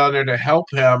would go down there to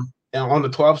help him, and on the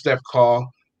 12-step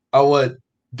call, I would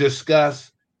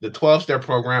discuss the 12-step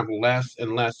program less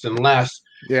and less and less.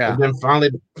 And Yeah. then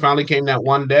finally came that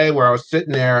one day where I was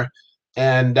sitting there,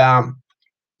 and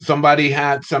somebody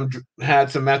had some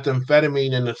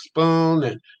methamphetamine in a spoon,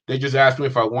 and they just asked me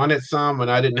if I wanted some, and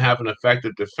I didn't have an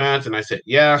effective defense, and I said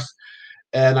yes.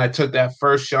 And I took that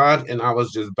first shot, and I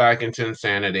was just back into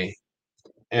insanity.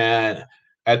 And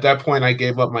at that point, I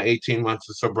gave up my 18 months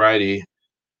of sobriety,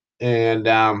 and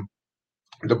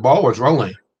the ball was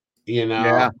rolling. You know,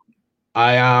 Yeah.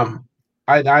 I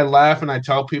I laugh and I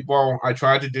tell people I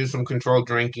tried to do some controlled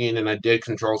drinking, and I did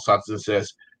controlled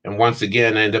substances, and once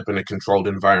again, I end up in a controlled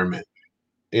environment.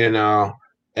 You know,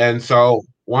 and so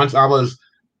once I was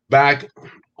back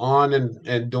on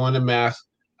and doing the meth,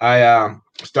 I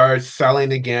started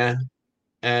selling again.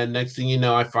 And next thing you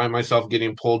know, I find myself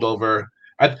getting pulled over.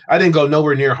 I didn't go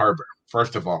nowhere near Harbor,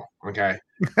 first of all. Okay.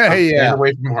 I'm staying Yeah.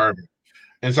 away from Harbor.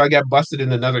 And so I got busted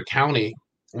in another county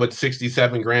with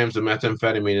 67 grams of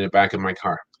methamphetamine in the back of my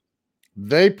car.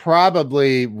 They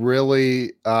probably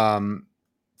really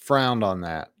frowned on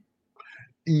that.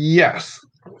 Yes.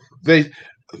 They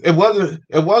it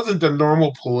wasn't the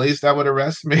normal police that would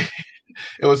arrest me.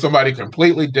 It was somebody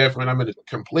completely different. I'm in a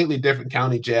completely different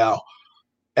county jail.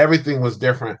 Everything was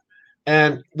different.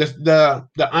 And the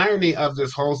irony of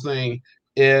this whole thing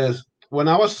is when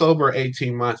I was sober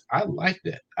 18 months, I liked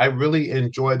it. I really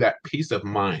enjoyed that peace of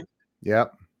mind.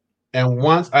 Yep. And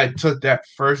once I took that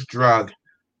first drug,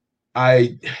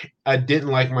 I I didn't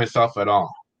like myself at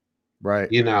all, Right.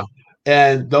 you know.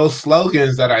 And those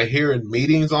slogans that I hear in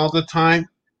meetings all the time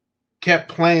kept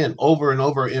playing over and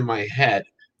over in my head.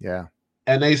 Yeah.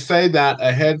 And they say that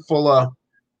a head full of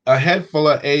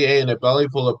AA and a belly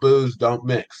full of booze don't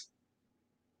mix.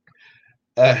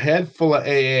 A head full of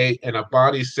AA and a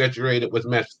body saturated with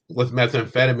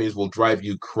methamphetamines will drive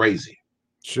you crazy.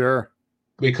 Sure.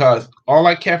 Because all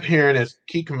I kept hearing is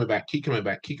keep coming back, keep coming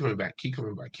back, keep coming back, keep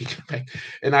coming back, keep coming back.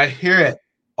 And I hear it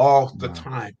all the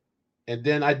time. And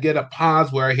then I'd get a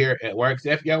pause where I hear it works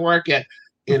if you work it,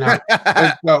 And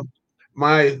so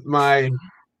my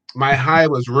high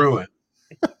was ruined.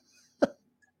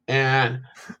 And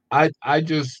I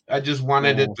just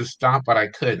wanted it to stop, but I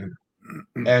couldn't.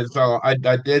 And so I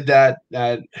did that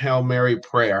Hail Mary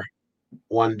prayer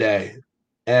one day.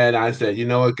 And I said, you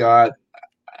know what, God,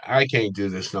 I can't do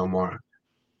this no more.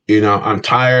 I'm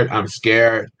tired. I'm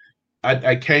scared.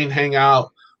 I can't hang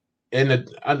out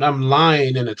I'm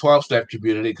lying in the 12-step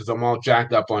community because I'm all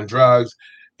jacked up on drugs.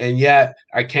 And yet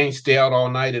I can't stay out all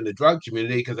night in the drug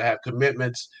community because I have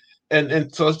commitments.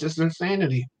 And so it's just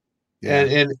insanity.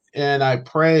 Yeah. And I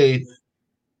prayed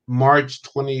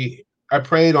I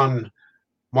prayed on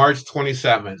March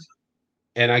 27th,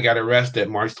 and I got arrested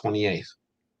March 28th.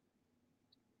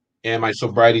 And my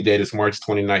sobriety date is March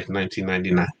 29th,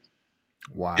 1999.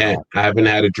 Wow. And I haven't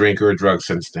had a drink or a drug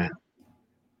since then.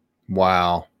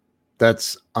 Wow.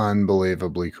 That's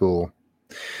unbelievably cool.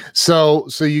 So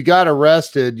you got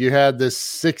arrested. You had this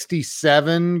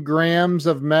 67 grams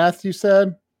of meth, you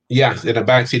said? Yes, in the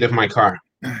backseat of my car.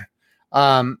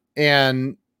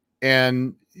 And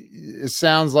it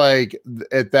sounds like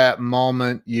at that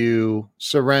moment you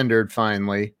surrendered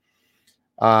finally.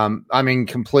 I mean,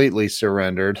 completely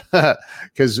surrendered,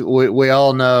 because we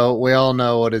all know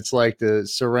what it's like to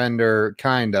surrender,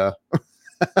 kinda.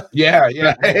 Yeah.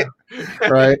 Right?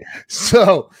 Right.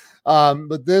 So,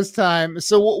 but this time,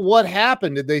 so what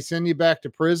happened? Did they send you back to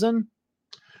prison?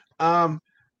 The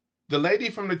lady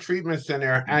from the treatment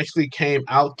center actually came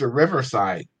out to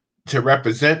Riverside to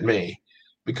represent me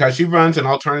because she runs an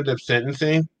alternative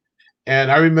sentencing.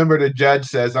 And I remember the judge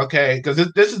says, okay, because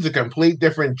this is a complete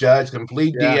different judge,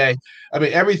 complete DA. I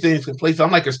mean, everything's complete. So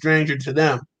I'm like a stranger to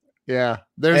them. Yeah.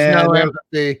 There's no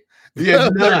empathy. Yeah,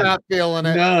 They're not feeling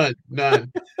it.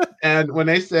 None. And when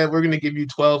they said, we're going to give you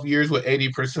 12 years with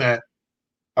 80%,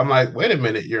 I'm like, wait a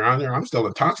minute, Your Honor, I'm still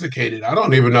intoxicated. I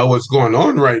don't even know what's going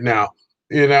on right now,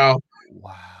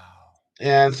 Wow.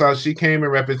 And so she came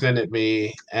and represented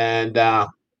me. And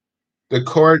the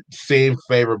court seemed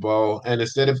favorable, and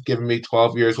instead of giving me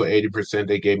 12 years with 80%,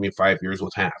 they gave me 5 years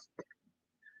with half.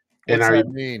 And What's I that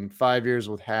mean? 5 years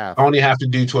with half. only have to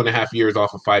do 2.5 years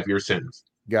off a 5-year sentence.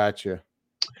 Gotcha.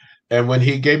 And when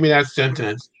he gave me that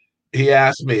sentence, he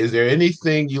asked me, "Is there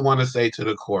anything you want to say to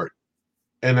the court?"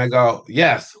 And I go,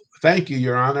 "Yes, thank you,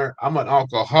 Your Honor. I'm an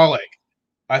alcoholic."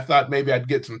 I thought maybe I'd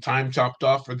get some time chopped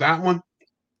off for that one.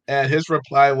 And his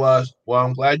reply was, "Well,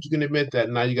 I'm glad you can admit that.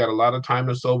 Now you got a lot of time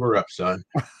to sober up, son."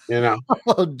 You know.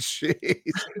 Oh, jeez.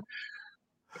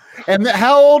 And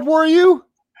how old were you?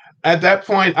 At that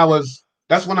point,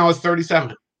 that's when I was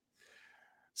 37.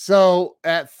 So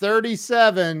at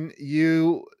 37,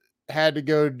 you had to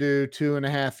go do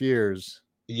 2.5 years.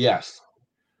 Yes.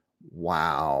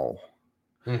 Wow.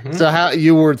 Mm-hmm. So how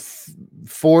you were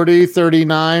 40,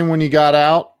 39 when you got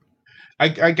out? I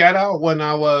got out when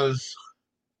I was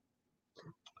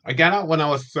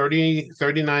 30,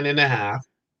 39 and a half.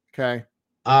 Okay.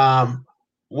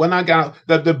 When I got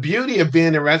the beauty of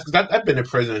being arrested, I've been in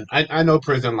prison. I know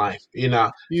prison life, you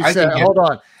know. You said, hold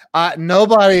on.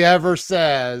 Nobody ever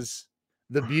says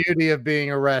the beauty of being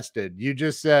arrested. You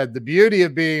just said the beauty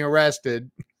of being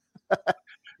arrested.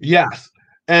 Yes.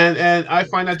 And I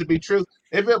find that to be true.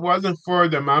 If it wasn't for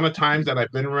the amount of times that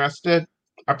I've been arrested,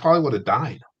 I probably would have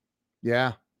died.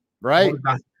 Yeah. Right.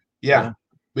 Yeah.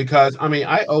 Because I mean,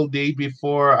 I OD'd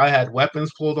before, I had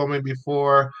weapons pulled on me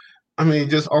before. I mean,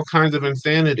 just all kinds of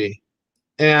insanity.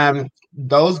 And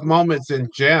those moments in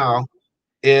jail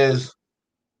is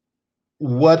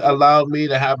what allowed me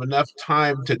to have enough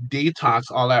time to detox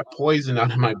all that poison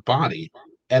out of my body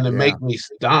and to make me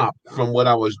stop from what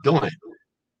I was doing.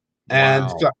 And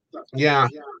wow. so, yeah.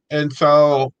 And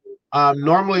so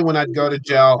normally when I'd go to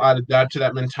jail, I'd adapt to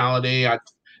that mentality.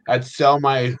 I'd sell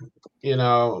my,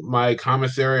 my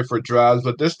commissary for drugs.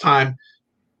 But this time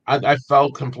I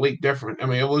felt completely different. I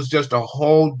mean, it was just a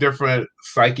whole different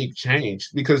psychic change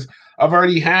because I've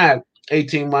already had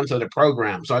 18 months of the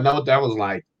program. So I know what that was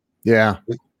like. Yeah.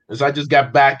 So I just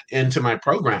got back into my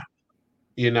program,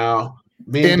 In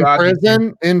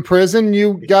prison,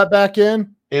 you got back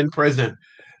in? In prison.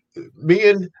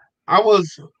 I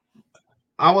was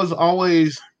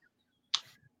always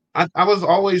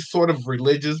sort of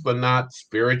religious, but not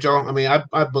spiritual. I mean,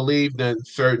 I believed in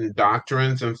certain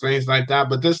doctrines and things like that,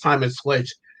 but this time it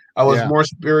switched. I was more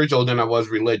spiritual than I was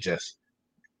religious.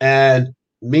 And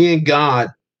me and God,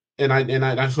 and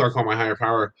that's what I call my higher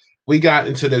power, we got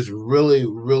into this really,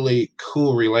 really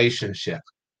cool relationship.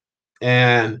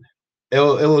 And it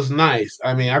was nice.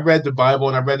 I mean, I read the Bible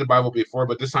and I read the Bible before,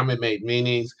 but this time it made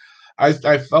meanings.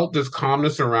 I felt this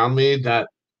calmness around me that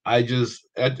it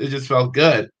just felt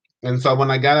good. And so when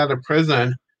I got out of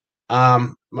prison,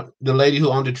 the lady who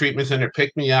owned the treatment center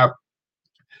picked me up,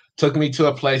 took me to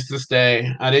a place to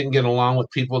stay. I didn't get along with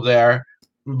people there,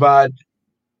 but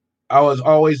I was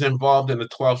always involved in the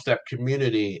 12-step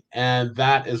community. And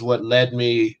that is what led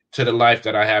me to the life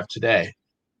that I have today.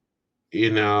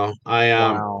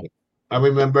 Wow. I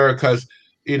remember because,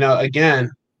 again,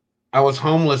 I was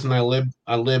homeless and I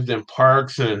lived in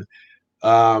parks and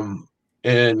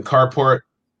in carport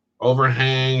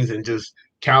overhangs and just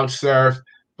couch surf.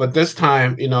 But this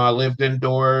time, I lived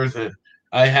indoors and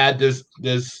I had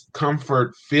this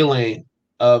comfort feeling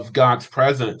of God's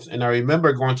presence. And I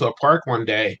remember going to a park one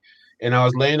day and I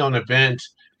was laying on a bench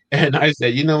and I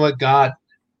said, "You know what, God,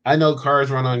 I know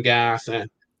cars run on gas and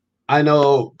I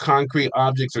know concrete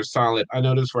objects are solid. I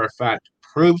know this for a fact.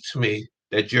 Prove to me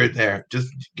that you're there. Just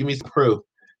give me some proof."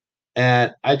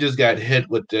 And I just got hit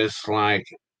with this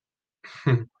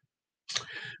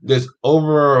this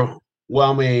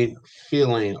overwhelming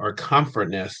feeling or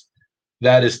comfortness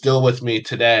that is still with me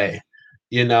today.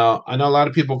 I know a lot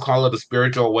of people call it a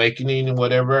spiritual awakening and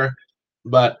whatever,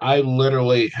 but I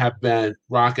literally have been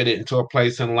rocketed into a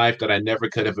place in life that I never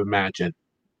could have imagined.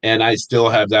 And I still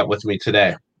have that with me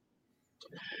today.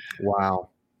 Wow.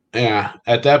 Yeah.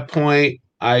 At that point,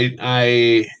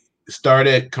 I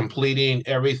started completing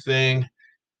everything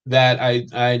that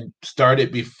I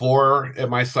started before at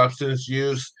my substance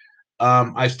use.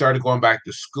 I started going back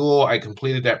to school. I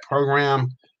completed that program.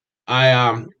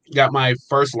 I got my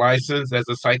first license as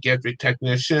a psychiatric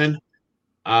technician.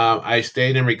 I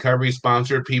stayed in recovery,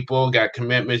 sponsored people, got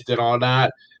commitments, did all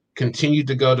that. Continued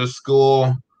to go to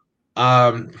school.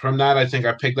 From that, I think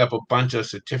I picked up a bunch of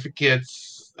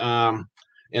certificates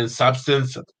in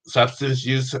substance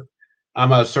use.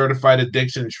 I'm a certified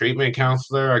addiction treatment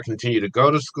counselor. I continue to go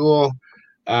to school.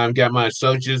 Got my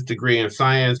associate's degree in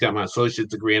science, got my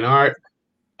associate's degree in art.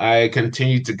 I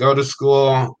continued to go to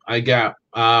school. I got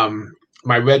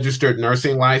my registered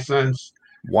nursing license.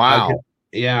 Wow.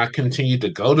 I continued to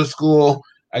go to school.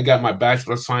 I got my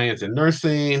Bachelor of Science in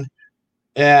Nursing.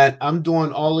 And I'm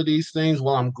doing all of these things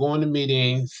while I'm going to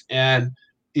meetings and,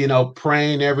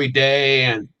 praying every day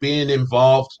and being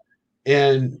involved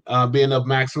in being of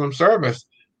maximum service.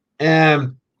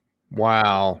 And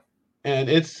wow. And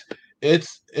it's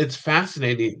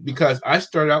fascinating because I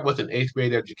started out with an 8th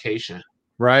grade education.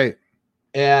 Right.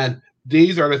 And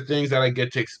these are the things that I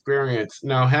get to experience.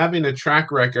 Now, having a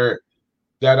track record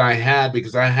that I had,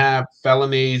 because I have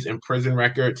felonies and prison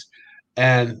records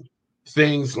and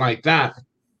things like that,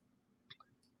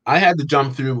 I had to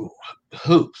jump through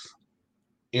hoops.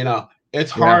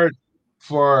 It's hard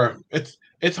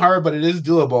it's hard, but it is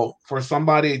doable for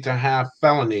somebody to have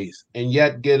felonies and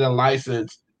yet get a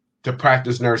license to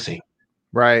practice nursing.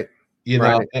 Right.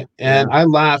 And I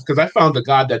laugh because I found a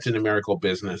God that's in the miracle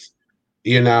business,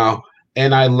 and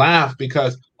I laugh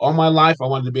because all my life I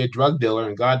wanted to be a drug dealer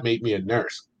and God made me a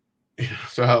nurse.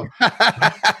 So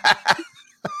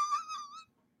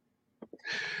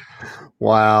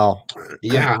wow.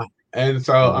 Yeah. And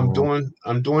so I'm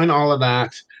doing all of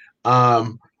that.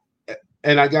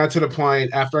 And I got to the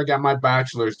point after I got my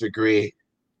bachelor's degree,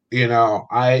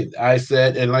 I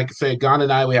said, and like I say, God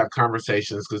and I, we have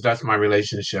conversations because that's my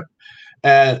relationship.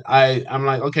 And I'm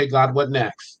like, okay, God, what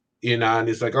next? And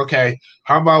he's like, okay,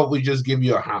 how about we just give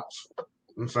you a house?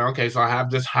 And so, okay, so I have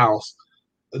this house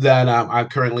that I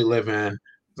currently live in.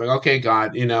 It's like, okay,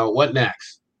 God, what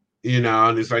next?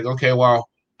 And he's like, okay, well,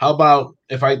 how about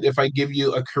if I give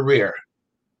you a career?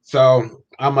 So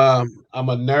I'm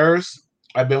a nurse.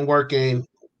 I've been working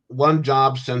one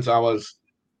job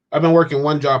I've been working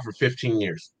one job for 15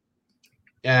 years.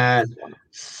 And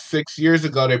 6 years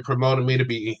ago, they promoted me to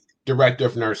be director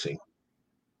of nursing.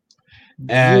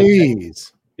 And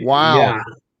jeez. Wow. Yeah.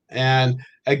 And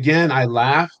again, I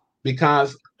laugh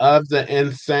because of the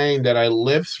insane that I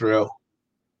lived through.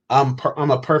 I'm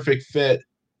a perfect fit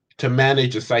to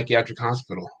manage a psychiatric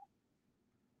hospital.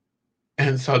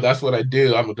 And so that's what I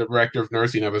do. I'm a director of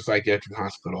nursing of a psychiatric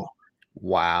hospital.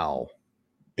 Wow.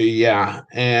 Yeah.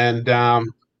 And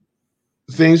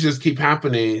things just keep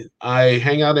happening. I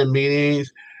hang out in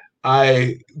meetings.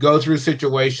 I go through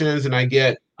situations and I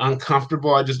get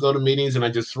uncomfortable. I just go to meetings and I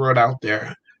just throw it out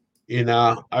there.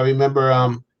 I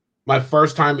remember my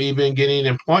first time even getting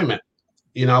employment.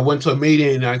 I went to a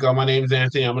meeting and I go, my name's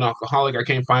Anthony. I'm an alcoholic. I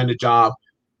can't find a job.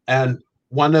 And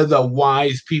one of the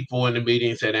wise people in the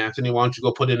meeting said, Anthony, why don't you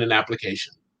go put in an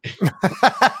application?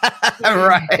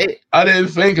 Right. I didn't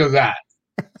think of that.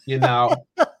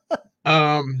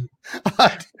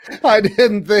 I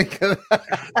didn't think of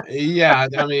that. Yeah,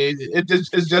 I mean, it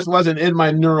just wasn't in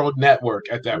my neural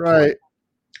network at that point.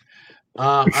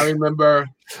 I remember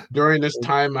during this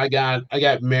time I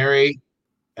got married.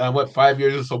 I went 5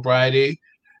 years of sobriety,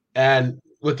 and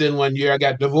within 1 year I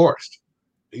got divorced.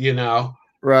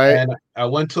 Right. And I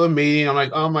went to a meeting. I'm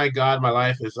like, oh my God, my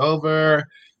life is over.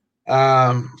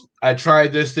 I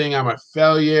tried this thing. I'm a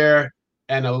failure.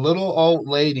 And a little old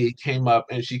lady came up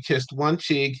and she kissed one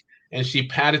cheek and she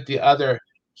patted the other.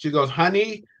 She goes,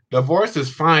 honey, divorce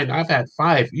is fine. I've had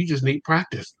 5. You just need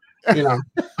practice.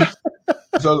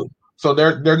 So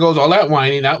there goes all that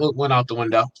whining. That went out the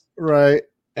window. Right.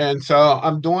 And so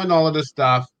I'm doing all of this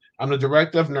stuff. I'm the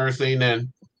director of nursing. And,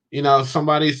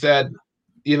 somebody said,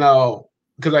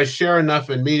 because I share enough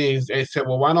in meetings, they said,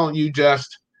 well, why don't you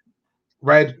just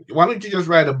write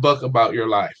a book about your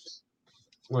life?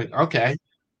 I'm like, okay.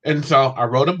 And so I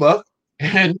wrote a book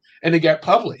and it got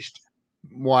published.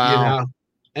 Wow.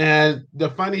 And the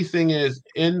funny thing is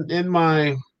in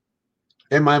my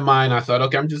mind, I thought,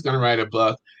 okay, I'm just going to write a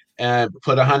book and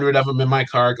put 100 of them in my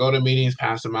car, go to meetings,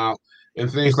 pass them out and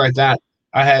things like that.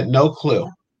 I had no clue,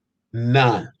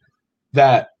 none,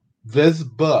 that this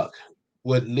book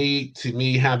would lead to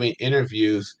me having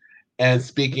interviews and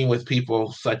speaking with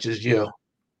people such as you.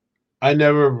 I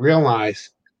never realized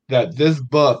that this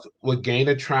book would gain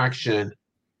attraction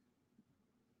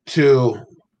to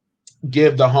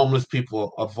give the homeless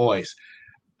people a voice.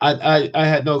 I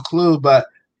had no clue, but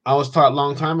I was taught a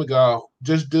long time ago,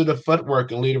 just do the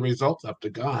footwork and leave the results up to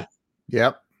God.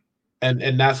 Yep.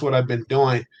 And that's what I've been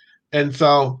doing. And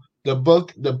so the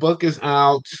book is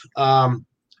out. I'm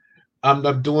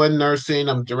doing nursing.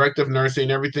 I'm director of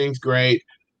nursing. Everything's great.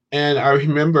 And I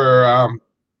remember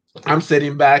I'm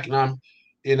sitting back and I'm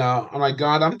like,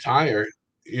 God, I'm tired,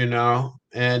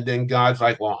 and then God's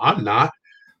like, well, I'm not.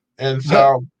 And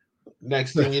so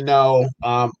next thing you know,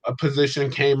 a position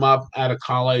came up at a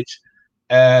college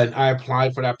and I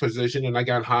applied for that position and I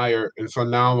got hired. And so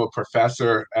now I'm a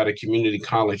professor at a community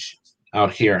college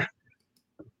out here.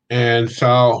 And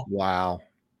so, wow.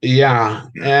 Yeah.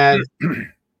 And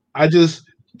I just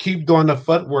keep doing the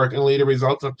footwork and leave the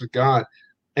results up to God.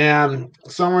 And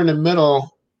somewhere in the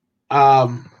middle,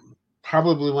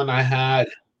 probably when I had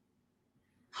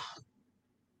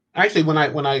actually when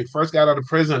I first got out of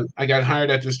prison, I got hired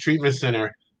at this treatment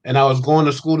center, and I was going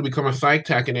to school to become a psych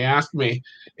tech, and they asked me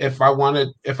if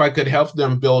I could help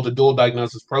them build a dual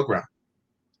diagnosis program.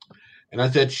 And I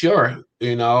said, sure,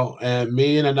 and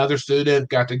me and another student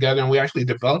got together and we actually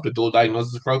developed a dual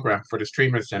diagnosis program for this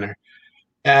treatment center.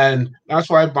 And that's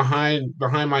why behind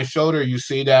my shoulder, you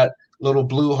see that little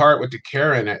blue heart with the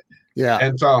care in it. Yeah.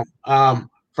 And so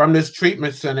from this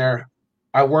treatment center,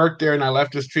 I worked there and I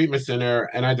left this treatment center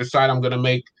and I decided I'm going to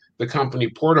make the company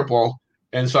portable.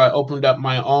 And so I opened up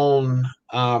my own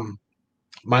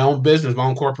business, my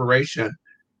own corporation.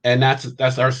 And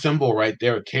that's our symbol right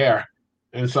there, CARE.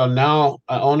 And so now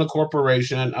I own a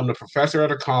corporation. I'm the professor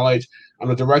at a college. I'm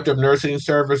the director of nursing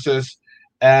services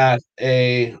at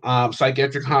a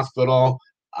psychiatric hospital.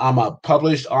 I'm a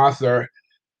published author.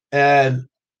 And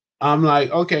I'm like,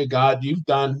 okay, God, you've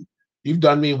done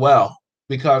me well,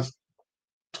 because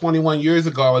 21 years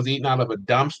ago I was eating out of a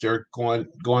dumpster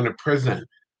going to prison,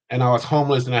 and I was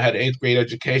homeless and I had 8th grade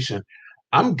education.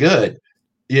 I'm good,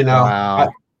 Wow.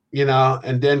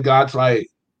 And then God's like,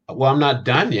 well, I'm not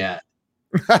done yet.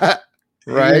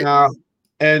 Right.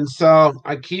 And so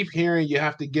I keep hearing you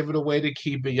have to give it away to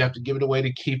keep it. You have to give it away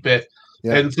to keep it.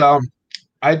 Yeah. And so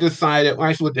I decided,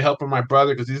 actually with the help of my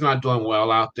brother, because he's not doing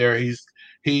well out there.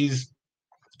 He's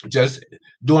just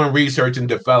doing research and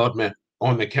development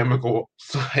on the chemical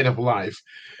side of life.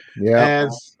 Yeah.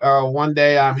 And one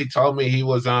day he told me he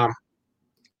was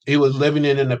living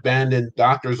in an abandoned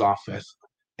doctor's office.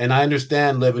 And I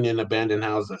understand living in abandoned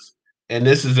houses. And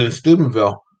this is in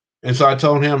Steubenville. And so I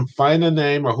told him, find a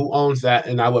name or who owns that,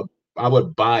 and I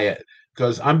would buy it,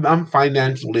 because I'm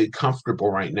financially comfortable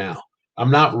right now.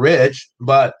 I'm not rich,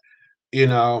 but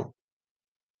I'm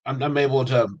able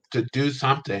to do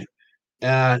something.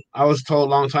 And I was told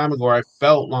a long time ago, or I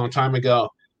felt a long time ago,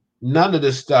 none of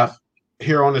this stuff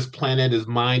here on this planet is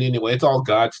mine anyway. It's all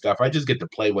God's stuff. I just get to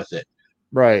play with it.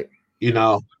 Right.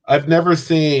 I've never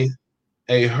seen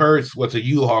a Hertz with a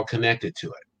U-Haul connected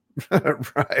to it.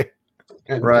 Right.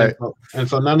 Right. And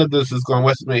so none of this is going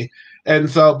with me. And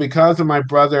so because of my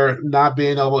brother not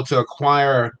being able to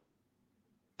acquire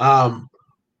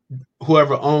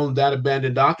whoever owned that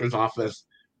abandoned doctor's office,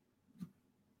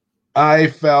 I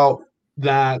felt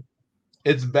that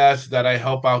it's best that I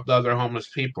help out the other homeless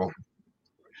people.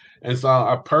 And so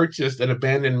I purchased an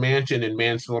abandoned mansion in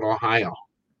Mansfield, Ohio,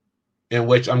 in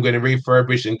which I'm going to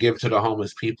refurbish and give to the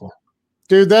homeless people.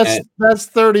 Dude, that's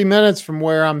 30 minutes from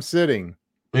where I'm sitting.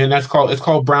 And it's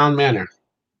called Brown Manor.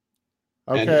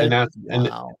 Okay.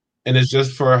 And it's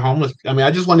just for homeless. I mean,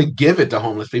 I just want to give it to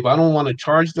homeless people. I don't want to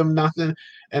charge them nothing.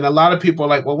 And a lot of people are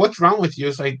like, well, what's wrong with you?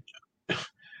 It's like,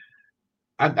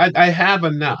 I have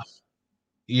enough,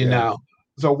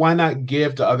 so why not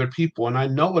give to other people? And I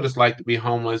know what it's like to be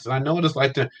homeless, and I know what it's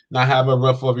like to not have a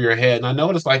roof over your head, and I know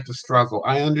what it's like to struggle.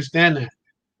 I understand that.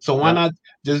 So why not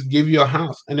just give you a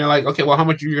house? And they're like, okay, well, how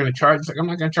much are you going to charge? It's like, I'm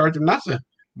not going to charge them nothing.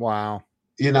 Wow.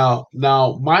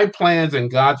 Now my plans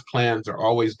and God's plans are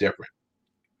always different.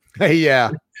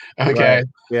 Yeah. Okay. Right.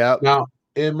 Yeah. Now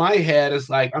in my head, it's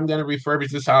like, I'm going to refurbish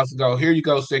this house and go, here you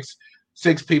go, six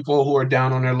people who are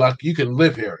down on their luck. You can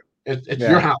live here. It's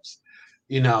your house.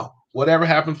 Whatever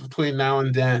happens between now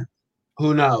and then,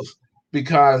 who knows?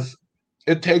 Because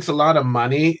it takes a lot of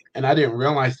money, and I didn't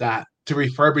realize that, to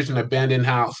refurbish an abandoned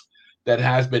house that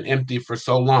has been empty for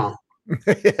so long.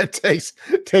 It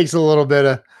takes a little bit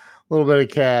of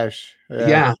cash.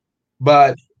 Yeah.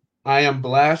 But I am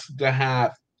blessed to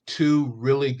have 2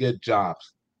 really good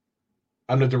jobs.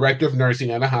 I'm the director of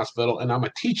nursing at a hospital, and I'm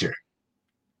a teacher.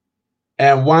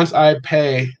 And once I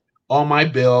pay all my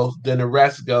bills, then the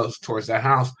rest goes towards the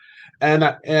house. And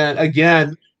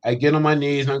again, I get on my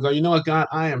knees and I go, you know what, God,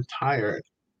 I am tired.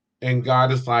 And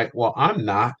God is like, well, I'm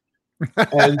not.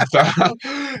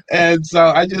 and so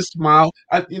I just smile.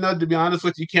 To be honest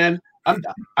with you, Ken,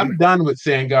 I'm done with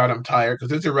saying, God, I'm tired,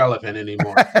 because it's irrelevant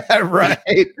anymore. Right.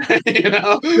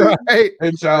 Right.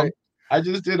 And so I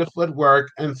just did a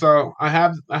footwork. And so I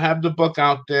have the book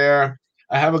out there.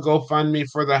 I have a GoFundMe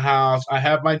for the house. I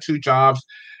have my 2 jobs,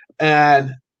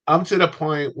 and I'm to the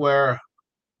point where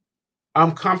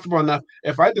I'm comfortable enough.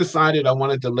 If I decided I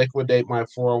wanted to liquidate my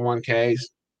 401ks,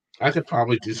 I could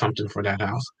probably do something for that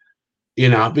house,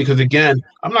 because again,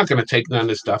 I'm not going to take none of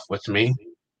this stuff with me.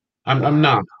 I'm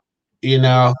not,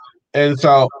 and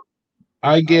so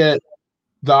I get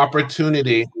the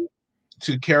opportunity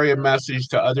to carry a message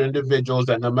to other individuals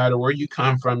that no matter where you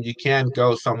come from, you can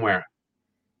go somewhere.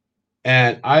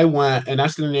 And I went, and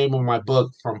that's the name of my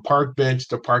book, From Park Bench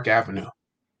to Park Avenue.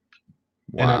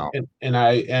 Wow.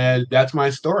 And that's my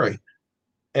story.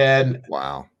 And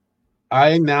Wow.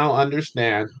 I now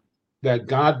understand that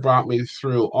God brought me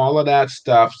through all of that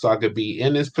stuff so I could be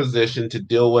in this position to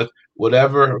deal with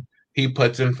whatever He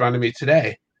puts in front of me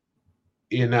today.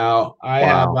 I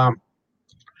have Wow.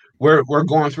 we're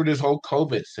going through this whole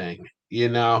COVID thing,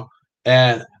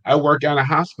 and I work at a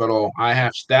hospital. I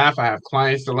have staff, I have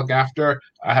clients to look after.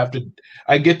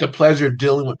 I get the pleasure of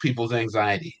dealing with people's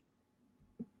anxiety,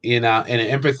 in an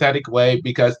empathetic way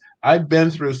because I've been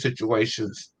through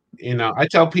situations. I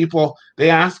tell people, they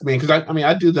ask me, because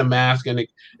I do the mask and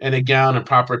a gown and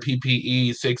proper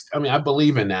PPE six. I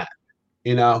believe in that,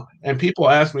 and people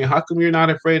ask me, how come you're not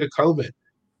afraid of COVID?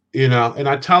 And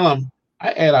I tell them,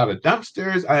 I ate out of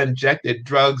dumpsters, I injected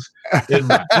drugs in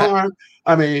my arm.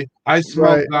 I Right.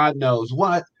 smoked God knows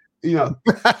what. You know,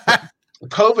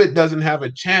 COVID doesn't have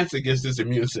a chance against this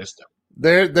immune system.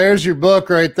 There's your book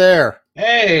right there.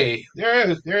 Hey, there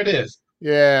it is.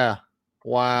 Yeah.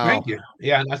 Wow. Thank you.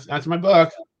 Yeah, that's my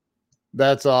book.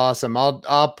 That's awesome.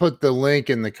 I'll put the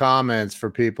link in the comments for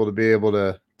people to be able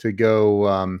to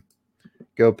go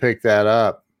pick that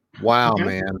up. Wow, Okay.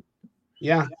 man.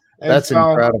 Yeah. That's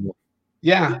incredible.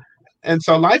 Yeah. And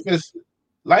so life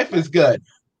is good.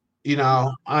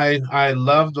 I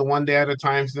love the one day at a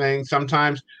time thing.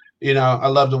 Sometimes, I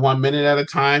love the 1 minute at a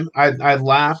time. I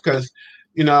laugh because,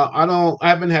 I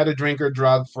haven't had a drink or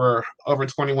drug for over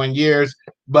 21 years,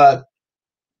 but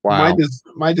Wow.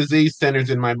 my disease centers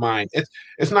in my mind.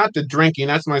 It's not the drinking,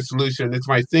 that's my solution. It's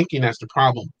my thinking that's the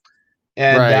problem.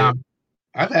 And Right.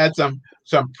 I've had some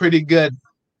pretty good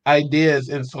ideas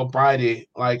in sobriety.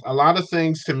 Like a lot of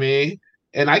things to me,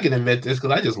 and I can admit this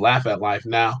because I just laugh at life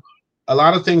now. A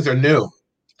lot of things are new.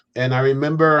 And I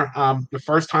remember the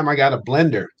first time I got a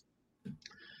blender.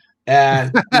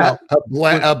 And a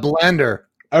blender.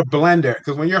 A blender.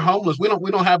 Because when you're homeless, we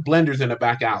don't have blenders in the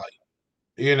back alley.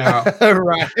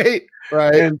 Right.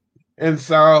 Right. And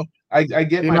so I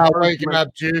get You're my not first waking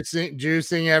up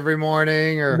juicing every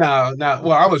morning or no.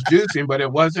 Well, I was juicing, but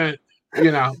it wasn't,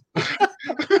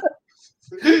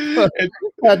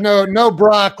 had no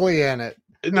broccoli in it.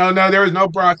 No, there was no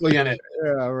broccoli in it.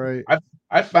 Yeah, right.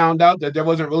 I found out that there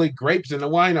wasn't really grapes in the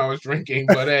wine I was drinking,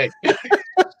 but hey.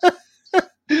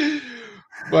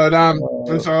 But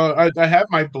and so I have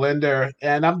my blender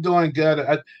and I'm doing good.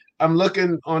 I'm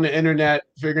looking on the internet,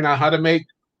 figuring out how to make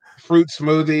fruit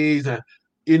smoothies, and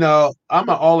I'm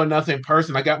an all or nothing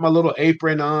person. I got my little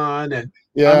apron on, and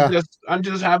yeah, I'm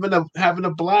just having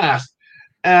a blast.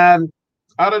 And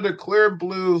out of the clear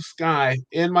blue sky,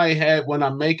 in my head when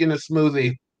I'm making a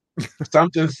smoothie,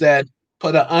 something said,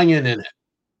 "Put an onion in it."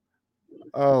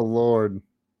 Oh Lord.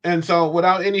 And so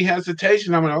without any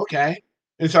hesitation, I'm like, okay.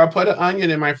 And so I put an onion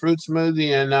in my fruit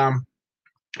smoothie, and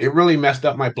it really messed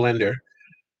up my blender.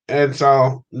 And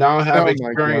so now I have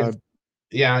experience.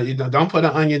 Yeah, don't put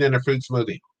an onion in a fruit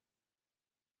smoothie.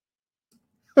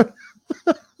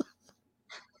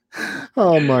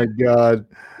 Oh my God.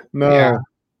 No. Yeah.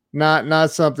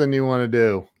 Not something you want to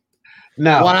do.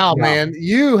 No. Wow, man.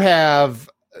 You have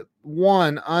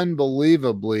one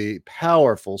unbelievably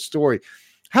powerful story.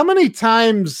 How many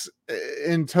times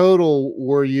in total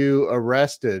were you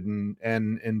arrested and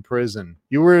in prison?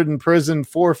 You were in prison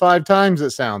 4 or 5 times,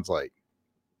 it sounds like.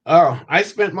 Oh, I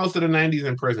spent most of the 90s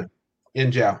in prison,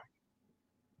 in jail.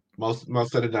 Most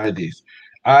of the 90s.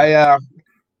 I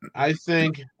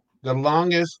think the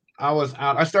longest I was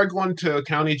out, I started going to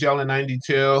county jail in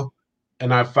 92,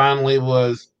 and I finally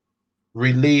was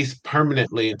released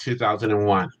permanently in 2001.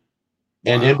 Wow.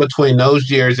 And in between those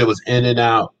years, it was in and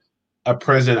out of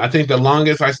prison. I think the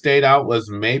longest I stayed out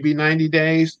was maybe 90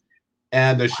 days,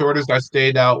 and the shortest I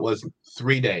stayed out was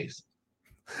 3 days.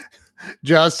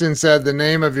 Justin said the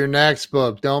name of your next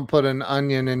book, Don't Put an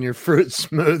Onion in Your Fruit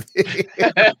Smoothie.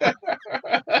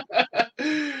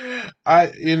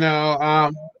 I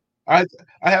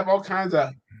have all kinds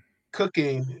of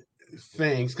cooking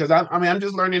things because I'm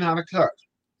just learning how to cook.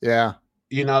 Yeah.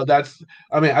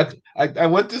 I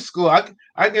went to school.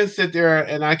 I can sit there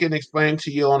and I can explain to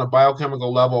you on a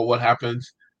biochemical level what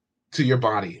happens to your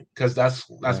body because that's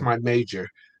my major.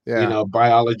 Yeah.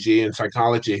 Biology and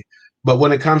psychology. But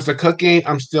when it comes to cooking,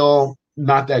 I'm still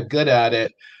not that good at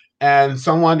it. And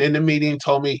someone in the meeting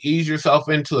told me, ease yourself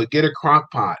into it, get a crock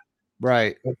pot.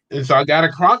 Right. And so I got a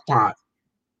crock pot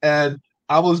and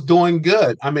I was doing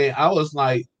good. I was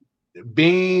like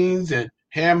beans and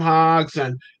ham hocks,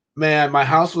 and man, my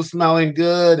house was smelling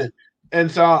good.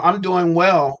 And so I'm doing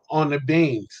well on the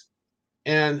beans.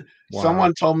 And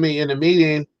someone told me in a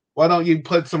meeting, why don't you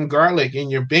put some garlic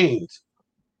in your beans?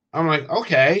 I'm like,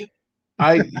 okay,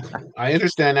 I I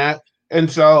understand that. And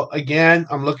so again,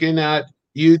 I'm looking at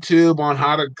YouTube on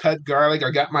how to cut garlic.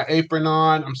 I got my apron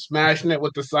on. I'm smashing it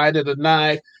with the side of the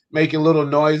knife, making little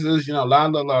noises, la la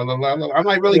la la la la. I'm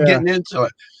like really Yeah. getting into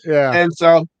it. Yeah. And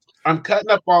so I'm cutting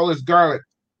up all this garlic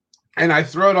and I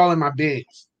throw it all in my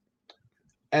beans.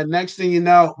 And next thing you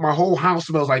know, my whole house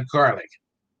smells like garlic.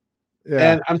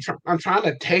 Yeah. And I'm trying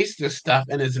to taste this stuff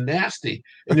and it's nasty.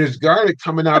 And there's garlic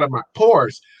coming out of my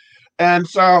pores. And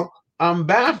so I'm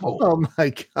baffled. Oh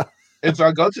my God. And so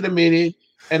I go to the meeting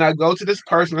and I go to this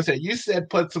person. I said, you said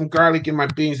put some garlic in my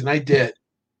beans, and I did.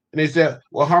 And they said,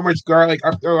 well, how much garlic?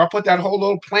 I put that whole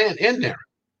little plant in there.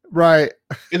 Right.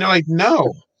 And they're like,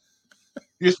 no,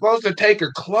 you're supposed to take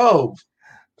a clove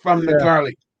from the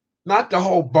garlic, not the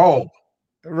whole bulb.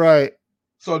 Right.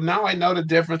 So now I know the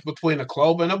difference between a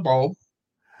clove and a bulb.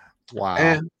 Wow.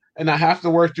 And I have to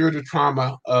work through the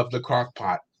trauma of the crock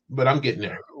pot, but I'm getting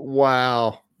there.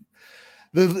 Wow.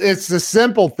 It's the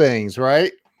simple things,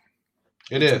 right?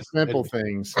 It's simple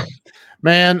things.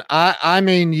 Man, I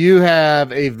mean, you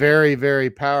have a very, very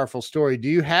powerful story. Do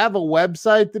you have a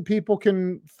website that people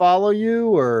can follow you,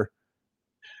 or?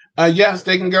 Yes,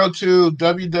 they can go to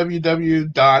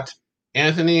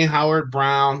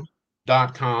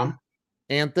www.anthonyhowardbrown.com.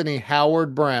 Anthony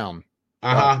Howard Brown.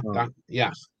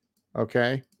 Yes.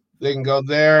 Okay. They can go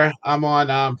there. I'm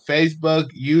on Facebook,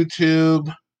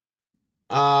 YouTube,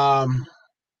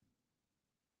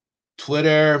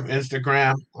 Twitter,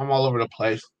 Instagram. I'm all over the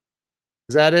place.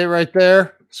 Is that it right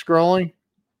there? Scrolling?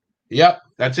 Yep,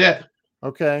 that's it.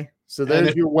 Okay. So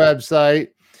there's your website.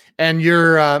 And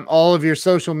your all of your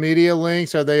social media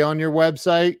links, are they on your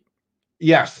website?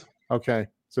 Yes. Okay.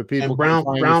 So people, and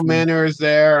Brown Manor is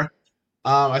there.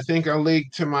 I think a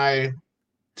link to my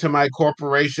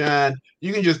corporation.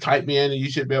 You can just type me in and you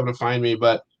should be able to find me.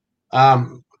 But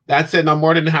that's it. And I'm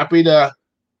more than happy to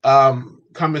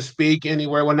come and speak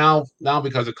anywhere. Well, now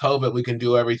because of COVID, we can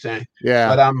do everything. Yeah.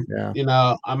 But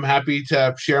I'm happy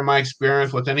to share my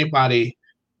experience with anybody,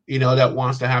 that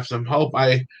wants to have some hope.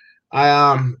 I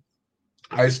have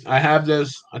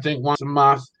this, I think, once a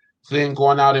month thing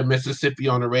going out in Mississippi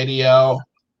on the radio.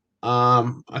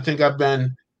 I think I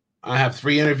have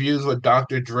 3 interviews with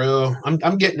Dr. Drew.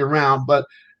 I'm getting around, but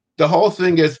the whole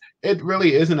thing is, it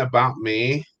really isn't about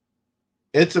me.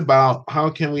 It's about how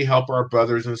can we help our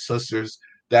brothers and sisters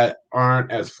that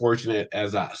aren't as fortunate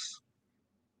as us.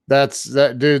 That's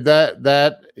that, dude.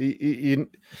 You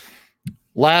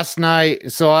last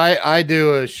night, so I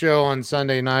do a show on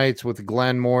Sunday nights with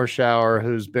Glenn Morshower,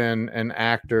 who's been an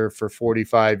actor for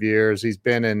 45 years. He's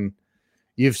been in,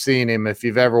 you've seen him. If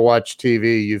you've ever watched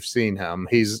TV, you've seen him.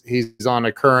 He's on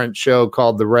a current show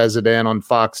called The Resident on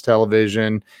Fox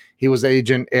Television. He was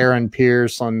Agent Aaron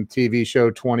Pierce on TV show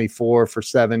 24 for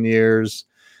 7 years.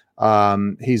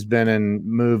 He's been in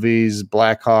movies,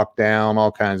 Black Hawk Down,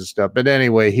 all kinds of stuff. But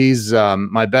anyway, he's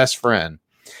my best friend.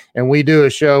 And we do a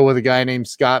show with a guy named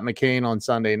Scott McCain on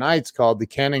Sunday nights called The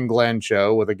Ken and Glenn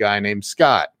Show with a guy named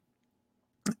Scott.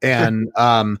 And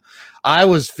I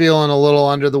was feeling a little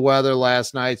under the weather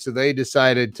last night, so they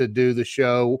decided to do the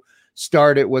show,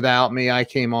 start it without me. I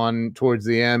came on towards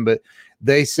the end, but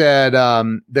they said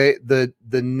the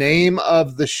name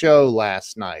of the show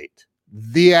last night,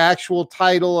 the actual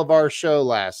title of our show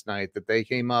last night that they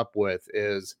came up with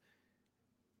is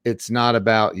 "It's Not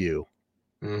About You."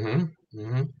 Mm-hmm.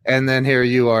 Mm-hmm. And then here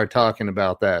you are talking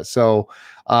about that. So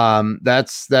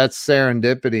that's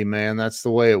serendipity, man. That's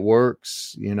the way it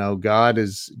works. God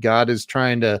is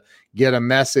trying to get a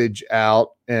message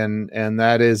out, and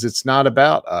that is, it's not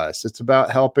about us. It's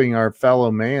about helping our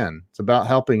fellow man. It's about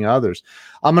helping others.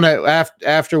 I'm gonna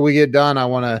after we get done, I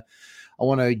want to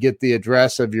get the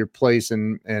address of your place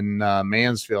in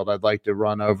Mansfield. I'd like to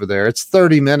run over there. It's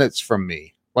 30 minutes from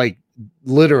me, like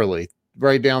literally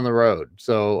right down the road.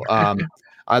 So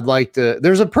I'd like to,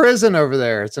 there's a prison over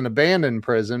there. It's an abandoned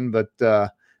prison, but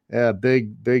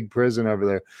big prison over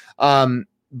there.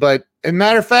 But as a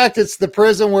matter of fact, it's the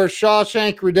prison where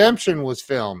Shawshank Redemption was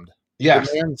filmed. Yes.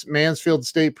 Mansfield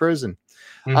State Prison.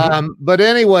 Mm-hmm. But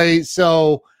anyway,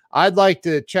 so I'd like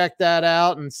to check that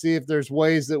out and see if there's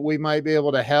ways that we might be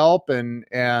able to help. And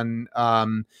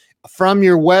from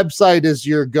your website, is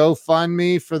your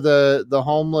GoFundMe for the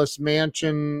homeless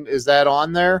mansion, is that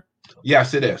on there?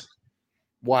 Yes, it is.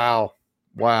 Wow.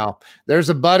 There's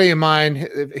a buddy of mine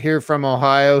here from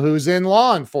Ohio who's in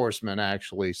law enforcement,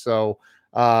 actually. So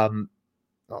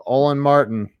Olin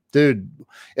Martin, dude,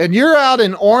 and you're out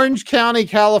in Orange County,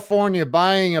 California,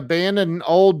 buying abandoned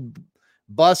old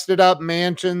busted up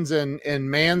mansions in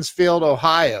Mansfield,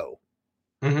 Ohio.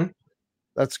 Mm-hmm.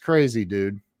 That's crazy,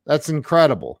 dude. That's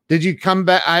incredible. Did you come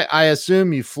back? I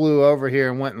assume you flew over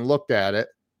here and went and looked at it.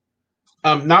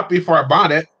 Not before I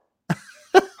bought it.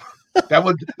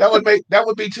 that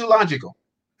would be too logical.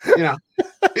 You know,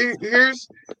 here's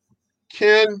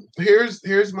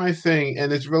my thing,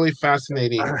 and it's really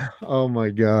fascinating. Oh my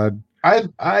God.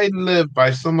 I live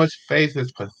by so much faith,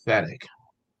 it's pathetic.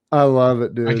 I love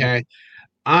it, dude. Okay.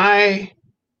 I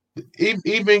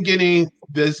even getting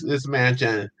this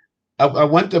mansion, I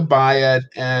went to buy it,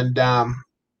 and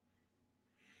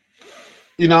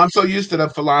you know, I'm so used to the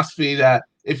philosophy that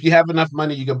if you have enough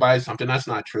money, you can buy something. That's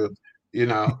not true. You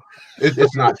know,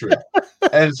 it's not true.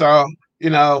 And so,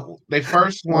 you know, they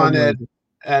first wanted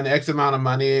an X amount of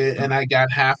money, and I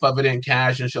got half of it in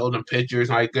cash and showed them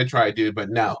pictures. Like, good try, dude, but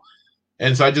no.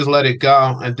 And so I just let it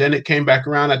go. And then it came back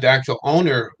around that the actual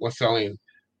owner was selling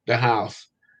the house.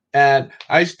 And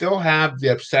I still have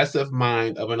the obsessive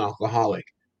mind of an alcoholic.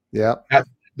 Yeah.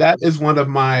 That is one of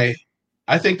my,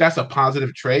 I think that's a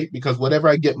positive trait, because whatever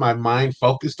I get my mind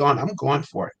focused on, I'm going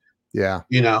for it. Yeah.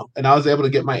 You know, and I was able to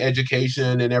get my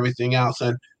education and everything else.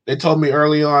 And they told me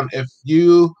early on, if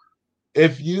you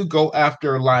go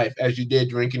after life as you did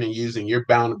drinking and using, you're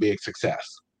bound to be a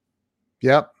success.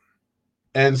 Yep.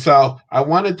 And so I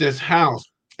wanted this house,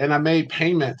 and I made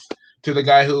payments to the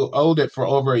guy who owed it for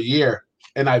over a year,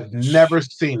 and I've never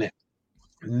seen it.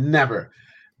 Never.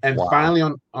 And finally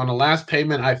on the last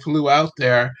payment, I flew out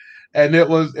there, and it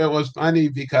was funny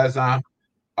because I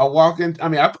walk in, I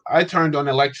mean, I turned on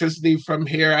electricity from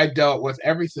here. I dealt with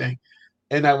everything.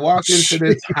 And I walked into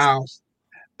this house,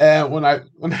 and when I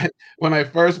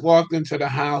first walked into the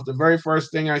house, the very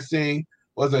first thing I seen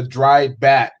was a dry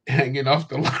bat hanging off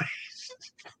the light.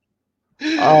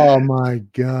 Oh my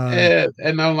God.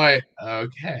 And I'm like,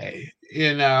 okay,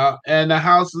 you know, and the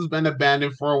house has been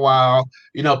abandoned for a while.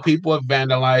 You know, people have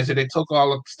vandalized it. They took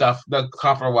all the stuff, the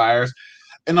copper wires.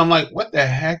 And I'm like, what the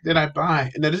heck did I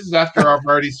buy? And this is after I've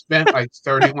already spent like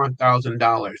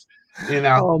 $31,000, you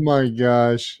know? Oh my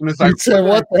gosh. And it's like,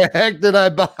 what the heck did I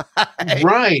buy?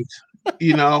 Right.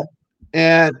 You know,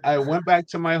 and I went back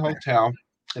to my hotel,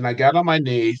 and I got on my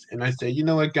knees, and I said, you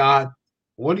know what, God,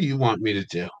 what do you want me to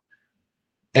do?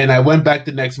 And I went back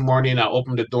the next morning, and I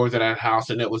opened the doors of that house,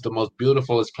 and it was the most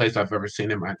beautifulest place I've ever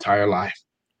seen in my entire life.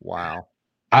 Wow.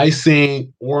 I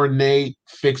seen ornate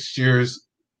fixtures,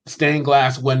 stained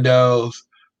glass windows,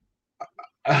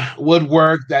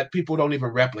 woodwork that people don't even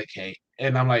replicate.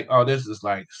 And I'm like, oh, this is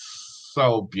like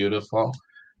so beautiful,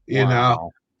 you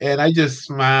know? And I just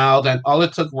smiled, and all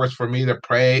it took was for me to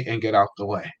pray and get out the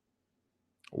way.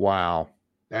 Wow.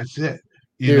 That's it.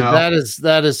 Dude, that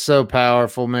is so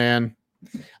powerful, man.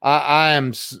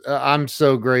 I'm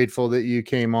so grateful that you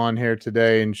came on here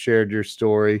today and shared your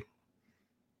story.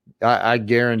 I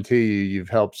guarantee you've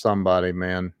helped somebody,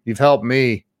 man. You've helped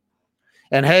me.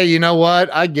 And hey, you know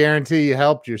what? I guarantee you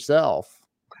helped yourself.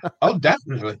 Oh,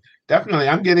 definitely. Definitely.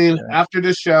 I'm getting, after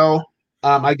this show,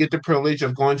 I get the privilege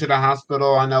of going to the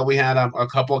hospital. I know we had a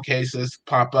couple of cases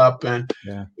pop up, and,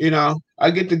 you know, I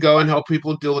get to go and help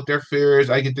people deal with their fears.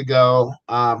 I get to go,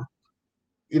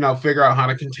 you know, figure out how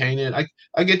to contain it.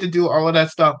 I get to do all of that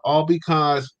stuff, all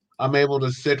because I'm able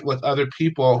to sit with other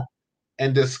people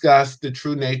and discuss the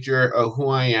true nature of who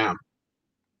I am,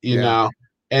 you know,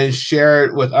 and share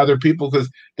it with other people, because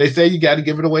they say you got to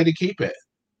give it away to keep it.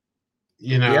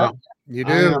 You know, you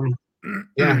do.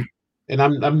 And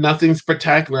I'm nothing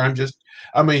spectacular.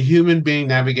 I'm a human being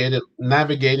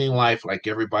navigating life like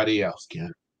everybody else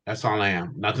can. That's all I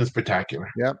am. Nothing spectacular.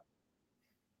 Yep.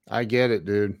 I get it,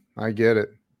 dude. I get it.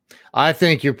 I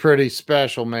think you're pretty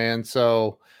special, man.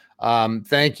 So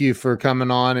thank you for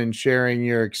coming on and sharing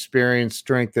your experience,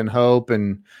 strength, and hope,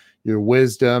 and your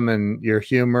wisdom and your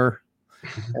humor.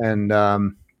 And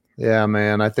yeah,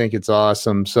 man, I think it's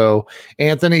awesome. So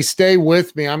Anthony, stay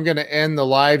with me. I'm going to end the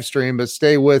live stream, but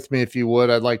stay with me if you would.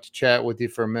 I'd like to chat with you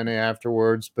for a minute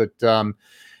afterwards. But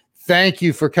thank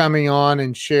you for coming on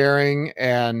and sharing,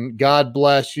 and God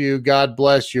bless you. God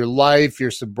bless your life,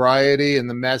 your sobriety, and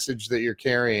the message that you're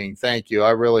carrying. Thank you. I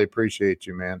really appreciate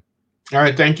you, man. All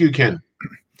right. Thank you, Ken.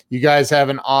 You guys have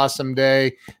an awesome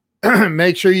day.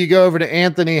 Make sure you go over to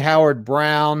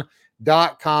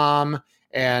AnthonyHowardBrown.com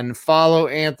and follow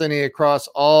Anthony across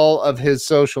all of his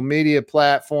social media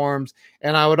platforms.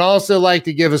 And I would also like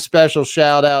to give a special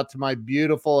shout out to my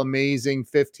beautiful, amazing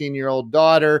 15-year-old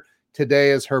daughter.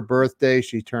 Today is her birthday.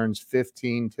 She turns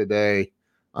 15 today.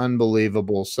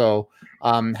 Unbelievable. So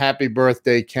happy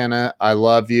birthday, Kenna. I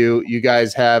love you. You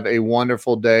guys have a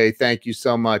wonderful day. Thank you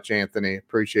so much, Anthony.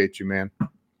 Appreciate you, man.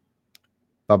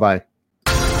 Bye-bye.